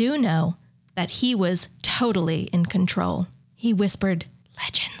 But I do know that he was totally in control. He whispered,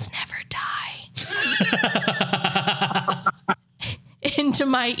 "Legends never die," into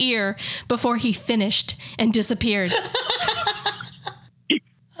my ear before he finished and disappeared.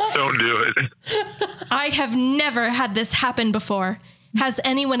 Don't do it. I have never had this happen before. Has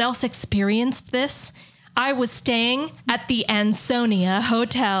anyone else experienced this? I was staying at the Ansonia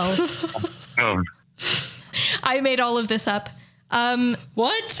Hotel. I made all of this up.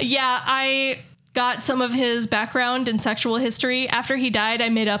 What? Yeah, I got some of his background and sexual history. After he died, I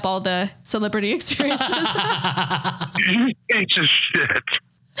made up all the celebrity experiences. You piece of shit.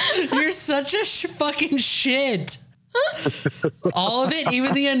 You're such a fucking shit. All of it?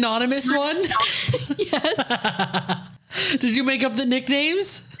 Even the anonymous one? Yes. Did you make up the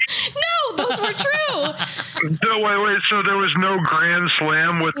nicknames? No, those were true. So wait. So there was no Grand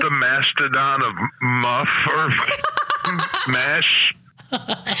Slam with the Mastodon of Muff or Mash?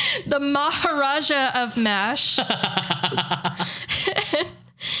 The Maharaja of MASH.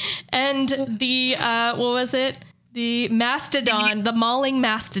 and the, what was it? The Mastodon, the Mauling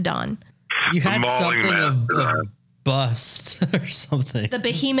Mastodon. You had something of Bust or something. The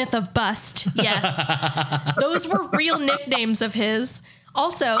Behemoth of Bust, yes. Those were real nicknames of his.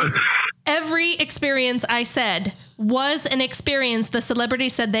 Also, every experience I said was an experience the celebrity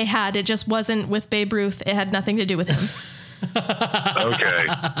said they had. It just wasn't with Babe Ruth. It had nothing to do with him. Okay.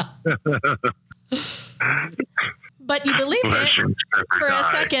 But you believed it for a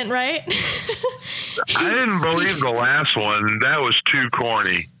second, right? I didn't believe the last one. That was too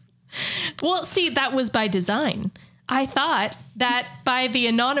corny. Well, see, that was by design. I thought that by the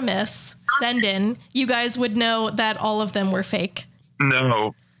anonymous send-in, you guys would know that all of them were fake.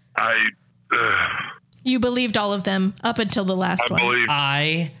 No, You believed all of them up until the last one.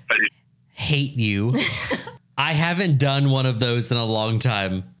 I hate you. I haven't done one of those in a long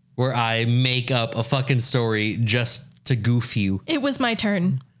time where I make up a fucking story just to goof you. It was my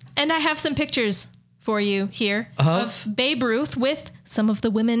turn. And I have some pictures for you here of Babe Ruth with some of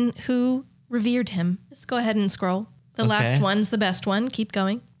the women who revered him. Just go ahead and scroll. The last one's the best one. Keep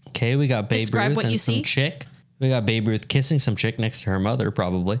going. Okay, we got Babe Describe Ruth what and you some see. chick. We got Babe Ruth kissing some chick next to her mother,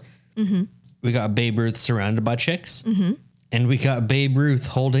 probably. Mm-hmm. We got Babe Ruth surrounded by chicks. Mm-hmm. And we got Babe Ruth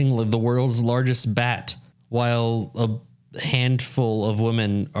holding the world's largest bat while a handful of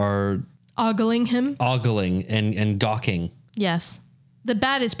women are Ogling him. ogling and gawking. Yes. The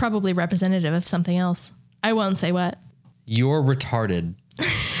bat is probably representative of something else. I won't say what. You're retarded.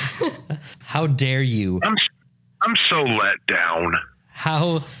 How dare you? I'm so let down.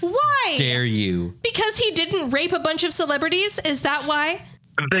 How Why? dare you? Because he didn't rape a bunch of celebrities? Is that why?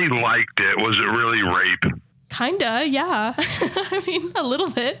 They liked it. Was it really rape? Kinda, yeah. I mean, a little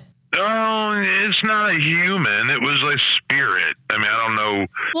bit. Oh, it's not a human. It was a spirit. I mean, I don't know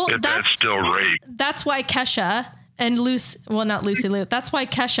if that's still rape. That's why Kesha and not Lucy Liu. That's why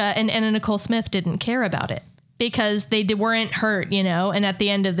Kesha and Anna Nicole Smith didn't care about it. Because they weren't hurt, and at the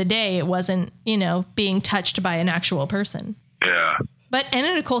end of the day, it wasn't, being touched by an actual person. Yeah. But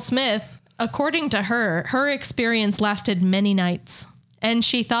Anna Nicole Smith, according to her experience lasted many nights. And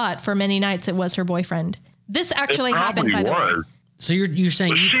she thought for many nights it was her boyfriend. This actually happened, by the way. So you're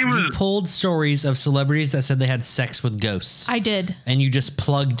saying you pulled stories of celebrities that said they had sex with ghosts. I did. And you just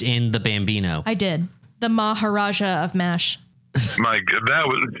plugged in the Bambino. I did. The Maharaja of MASH. My God, that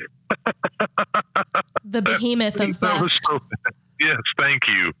was... The Behemoth of Bust. Yes, thank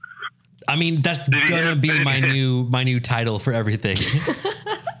you. I mean, that's gonna be my new title for everything.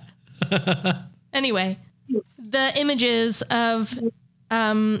 Anyway, the images of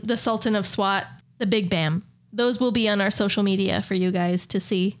the Sultan of SWAT, the Big Bam, those will be on our social media for you guys to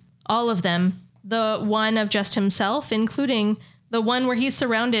see. All of them. The one of just himself, including the one where he's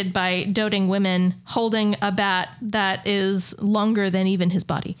surrounded by doting women holding a bat that is longer than even his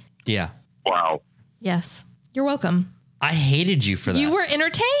body. Yeah. Wow. Yes. You're welcome. I hated you for that. You were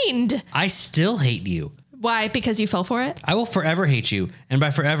entertained. I still hate you. Why? Because you fell for it? I will forever hate you. And by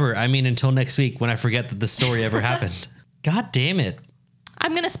forever, I mean until next week when I forget that the story ever happened. God damn it.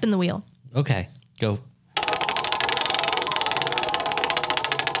 I'm going to spin the wheel. Okay, go.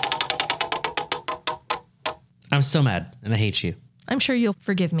 I'm still mad and I hate you. I'm sure you'll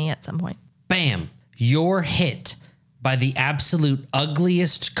forgive me at some point. Bam. You're hit by the absolute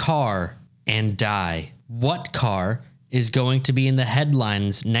ugliest car and die. What car is going to be in the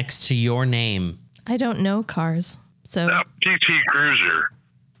headlines next to your name? I don't know cars, so PT Cruiser.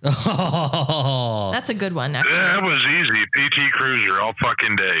 Oh, that's a good one, actually. Yeah, that was easy. PT Cruiser all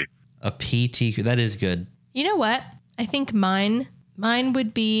fucking day. a PT. That is good. You know what? I think mine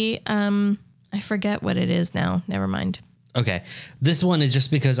would be, I forget what it is now. Never mind. Okay. This one is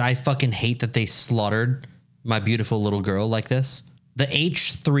just because I fucking hate that they slaughtered my beautiful little girl like this. The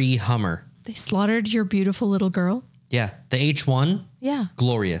H3 Hummer. They slaughtered your beautiful little girl? Yeah. The H1, Yeah.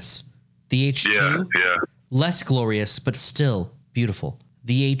 glorious. The H2, less glorious, but still beautiful.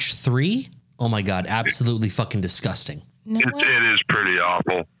 The H3, oh my God, absolutely fucking disgusting. It is pretty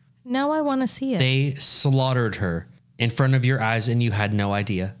awful. Now I want to see it. They slaughtered her in front of your eyes and you had no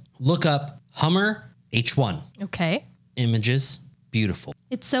idea. Look up Hummer H1. Okay. Images, beautiful.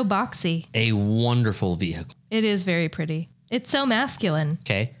 It's so boxy. A wonderful vehicle. It is very pretty. It's so masculine.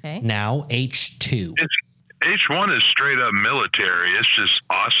 Okay. Now H2. H1 is straight up military. It's just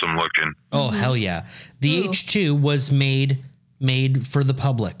awesome looking. Oh, hell yeah. The H2 was made for the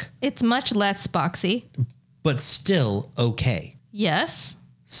public. It's much less boxy. But still okay. Yes.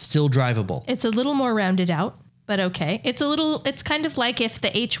 Still drivable. It's a little more rounded out, but okay. It's kind of like if the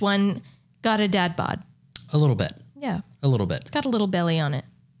H1 got a dad bod. A little bit. Yeah. A little bit. It's got a little belly on it.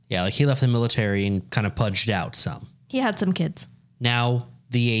 Yeah, like he left the military and kind of pudged out some. He had some kids. Now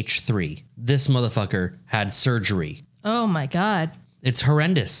the H3. This motherfucker had surgery. Oh my God. It's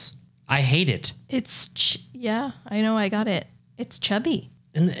horrendous. I hate it. Yeah, I know I got it. It's chubby.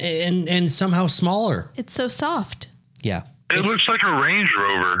 And somehow smaller. It's so soft. Yeah. It looks like a Range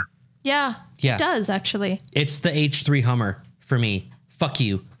Rover. Yeah. Yeah. It does, actually. It's the H3 Hummer for me. Fuck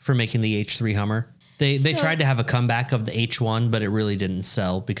you for making the H3 Hummer. They tried to have a comeback of the H1, but it really didn't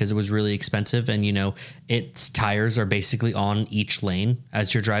sell because it was really expensive. And, its tires are basically on each lane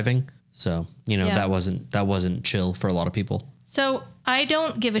as you're driving. So, that wasn't chill for a lot of people. So I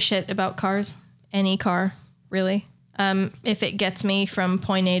don't give a shit about cars. Any car, really. If it gets me from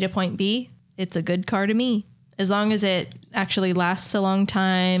point A to point B, it's a good car to me. As long as it actually lasts a long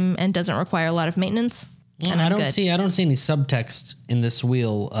time and doesn't require a lot of maintenance. And I don't see any subtext in this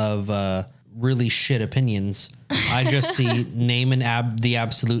wheel of really shit opinions. I just see name the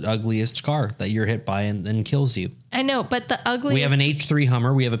absolute ugliest car that you're hit by and then kills you. I know, but the ugliest... We have an H3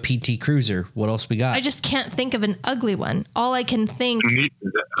 Hummer. We have a PT Cruiser. What else we got? I just can't think of an ugly one. All I can think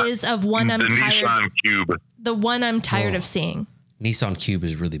is of one I'm tired... Nissan Cube. The one I'm tired of seeing. Nissan Cube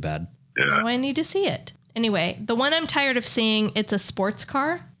is really bad. Yeah. Now I need to see it. Anyway, the one I'm tired of seeing, it's a sports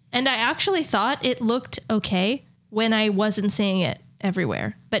car. And I actually thought it looked okay when I wasn't seeing it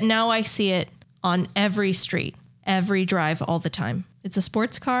everywhere. But now I see it on every street, every drive, all the time. It's a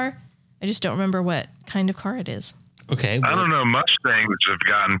sports car. I just don't remember what kind of car it is. Okay. I don't know. Mustangs have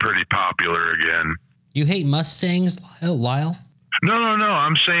gotten pretty popular again. You hate Mustangs, Lyle? No.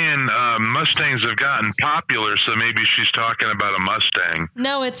 I'm saying Mustangs have gotten popular, so maybe she's talking about a Mustang.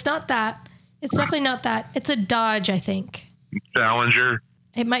 No, it's not that. It's definitely not that. It's a Dodge, I think. Challenger?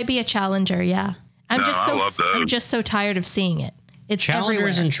 It might be a Challenger, yeah. I'm just so tired of seeing it. It's Challengers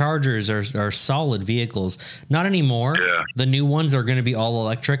everywhere. and Chargers are solid vehicles. Not anymore. Yeah. The new ones are going to be all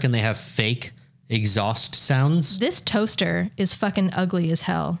electric and they have fake exhaust sounds. This toaster is fucking ugly as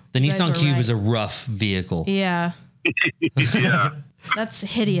hell. The Nissan Cube is a rough vehicle. Yeah. Yeah. That's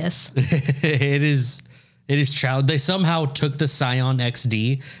hideous. It is child. They somehow took the Scion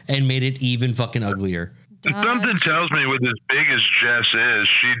XD and made it even fucking uglier. Something tells me with as big as Jess is,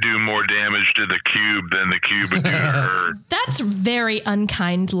 she'd do more damage to the Cube than the Cube would do to her. That's very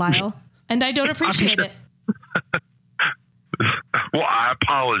unkind, Lyle. And I don't appreciate it. Well, I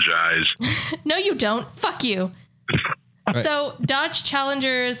apologize. No, you don't. Fuck you. Right. So Dodge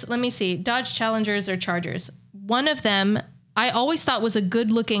Challengers, let me see. Dodge Challengers or Chargers. One of them I always thought was a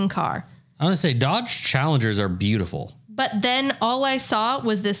good looking car. I want to say Dodge Challengers are beautiful. But then all I saw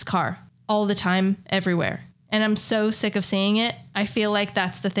was this car all the time, everywhere. And I'm so sick of seeing it. I feel like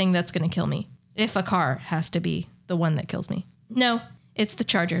that's the thing that's going to kill me. If a car has to be the one that kills me. No, it's the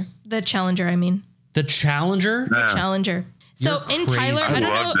Charger. The Challenger, I mean. The Challenger? Yeah. The Challenger. So You're in crazy. Tyler, I I'd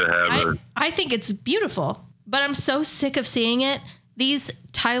don't love to have know. it. I think it's beautiful, but I'm so sick of seeing it. These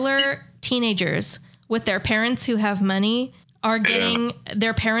Tyler teenagers with their parents who have money are getting,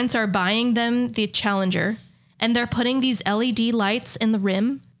 their parents are buying them the Challenger and they're putting these LED lights in the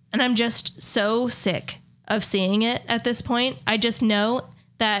rim. And I'm just so sick of seeing it at this point. I just know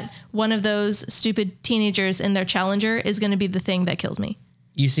that one of those stupid teenagers in their Challenger is going to be the thing that kills me.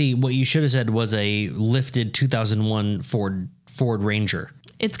 You see, what you should have said was a lifted 2001 Ford Ranger.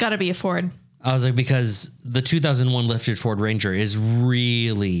 It's got to be a Ford. I was like, because the 2001 lifted Ford Ranger is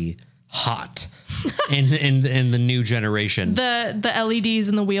really hot in the new generation. The LEDs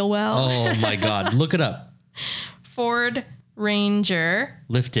in the wheel well. Oh my God. Look it up. Ford Ranger.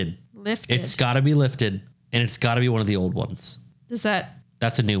 Lifted. Lifted. It's got to be lifted, and it's got to be one of the old ones. Is that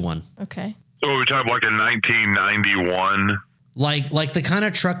That's a new one. okay? So we're talking like a 1991. Like the kind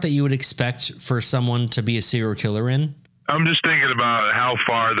of truck that you would expect for someone to be a serial killer in. I'm just thinking about how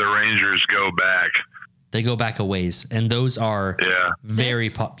far the Rangers go back. They go back a ways, and those are very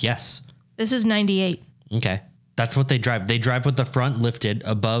This? Yes. This is 98. Okay. That's what they drive. They drive with the front lifted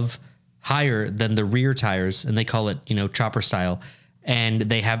above, higher than the rear tires, and they call it, chopper style. And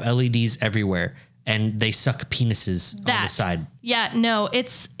they have LEDs everywhere, and they suck penises on the side. Yeah, no,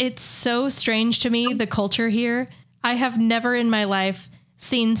 it's so strange to me, the culture here. I have never in my life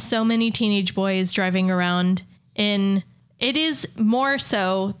seen so many teenage boys driving around in, it is more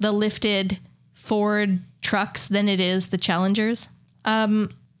so the lifted Ford trucks than it is the Challengers.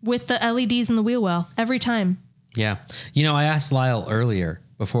 With the LEDs in the wheel well every time. Yeah. I asked Lyle earlier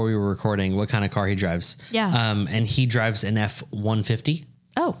before we were recording what kind of car he drives. Yeah. And he drives an F-150.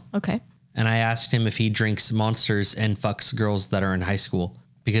 Oh, okay. And I asked him if he drinks Monsters and fucks girls that are in high school,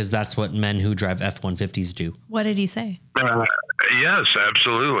 because that's what men who drive F-150s do. What did he say? Yes,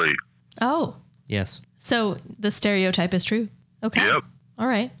 absolutely. Oh, Yes. so the stereotype is true. Okay. Yep. All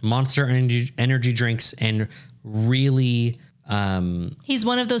right. Monster energy drinks and really... He's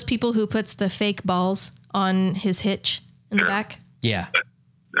one of those people who puts the fake balls on his hitch in the back. Yeah.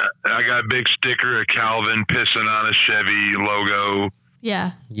 I got a big sticker of Calvin pissing on a Chevy logo.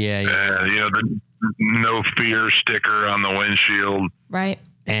 Yeah. Yeah. The no fear sticker on the windshield. Right.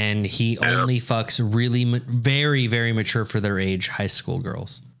 And he only fucks really very, very mature for their age high school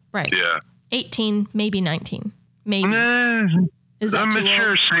girls. Right. Yeah. 18, maybe 19. Maybe. Is that I'm too mature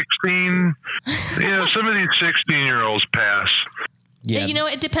old? 16. Some of these 16-year-olds pass. Yeah.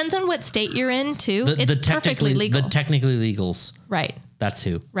 It depends on what state you're in, too. the It's perfectly legal. The technically legals. Right. That's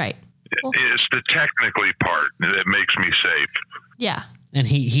who. Right. Well, It's the technically part that makes me safe. yeah. And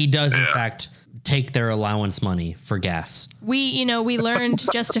he does, in fact, take their allowance money for gas. We learned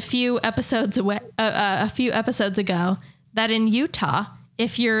just a few episodes ago that in Utah,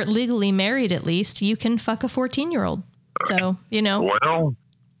 if you're legally married, at least you can fuck a 14-year-old. So, Well,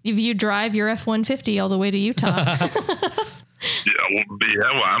 if you drive your F-150 all the way to Utah,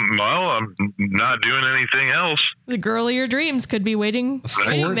 I'm not doing anything else. the girl of your dreams could be waiting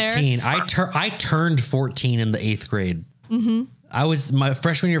there. 14. I turned 14 in the 8th grade. Mm-hmm. I was my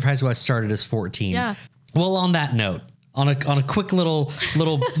freshman year of high school. I started as 14. Yeah. Well, on that note, on a quick little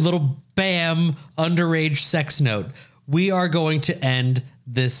bam underage sex note, we are going to end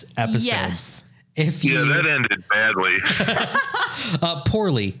this episode. Yes. That ended badly.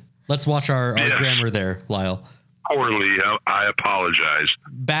 Poorly. Let's watch our grammar there, Lyle. Poorly. I apologize.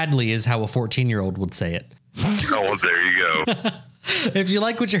 Badly is how a 14-year-old would say it. Oh, there you go. If you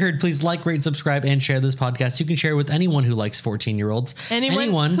like what you heard, please like, rate, subscribe, and share this podcast. You can share it with anyone who likes 14-year-olds.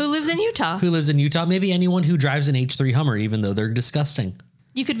 Anyone who lives in Utah. Maybe anyone who drives an H3 Hummer, even though they're disgusting.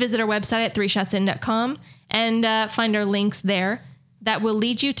 You could visit our website at 3shotsin.com and find our links there that will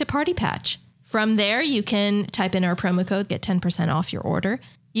lead you to Party Patch. From there, you can type in our promo code, get 10% off your order.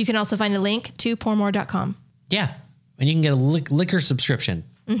 You can also find a link to pourmore.com. Yeah. And you can get a liquor subscription.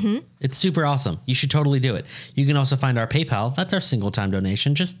 Mm-hmm. It's super awesome. You should totally do it. You can also find our PayPal. That's our single time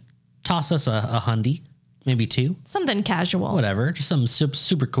donation. Just toss us a hundy, maybe two. Something casual. Whatever. Just something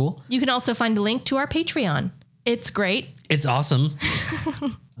super cool. You can also find a link to our Patreon. It's great. It's awesome.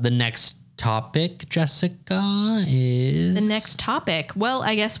 The next topic, Jessica, is... The next topic. Well,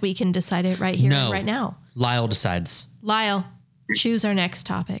 I guess we can decide it right here and right now. Lyle decides. Lyle, choose our next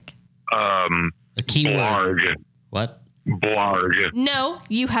topic. A keyword. Blarg. What? Blarg. No,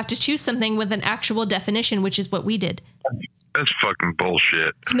 you have to choose something with an actual definition, which is what we did. That's fucking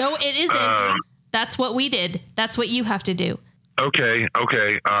bullshit. No, it isn't. That's what we did. That's what you have to do. Okay.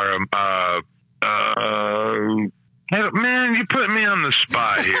 Man, you put me on the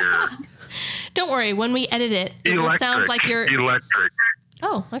spot here. Don't worry. When we edit it, it will sound like you're electric.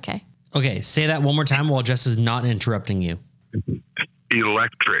 Oh, okay. Okay, say that one more time while Jess is not interrupting you.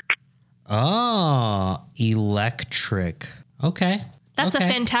 Electric. Oh, electric. Okay. That's a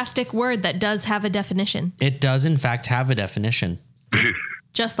fantastic word that does have a definition. It does, in fact, have a definition.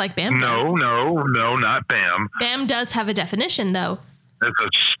 Just like BAM does. No, not BAM. BAM does have a definition, though. That's a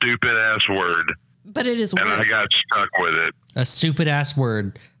stupid ass word. But it is weird. And I got stuck with it. A stupid ass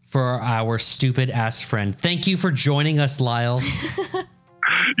word for our stupid ass friend. Thank you for joining us, Lyle.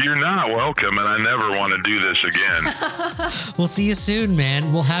 You're not welcome, and I never want to do this again. We'll see you soon,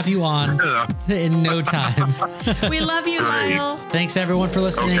 man. We'll have you on in no time. We love you, Great. Lyle. Thanks, everyone, for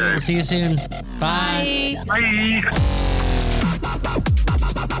listening. Okay. We'll see you soon. Bye. Bye.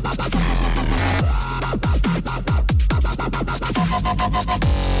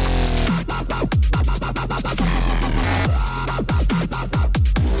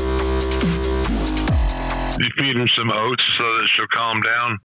 You feed her some oats so that she'll calm down.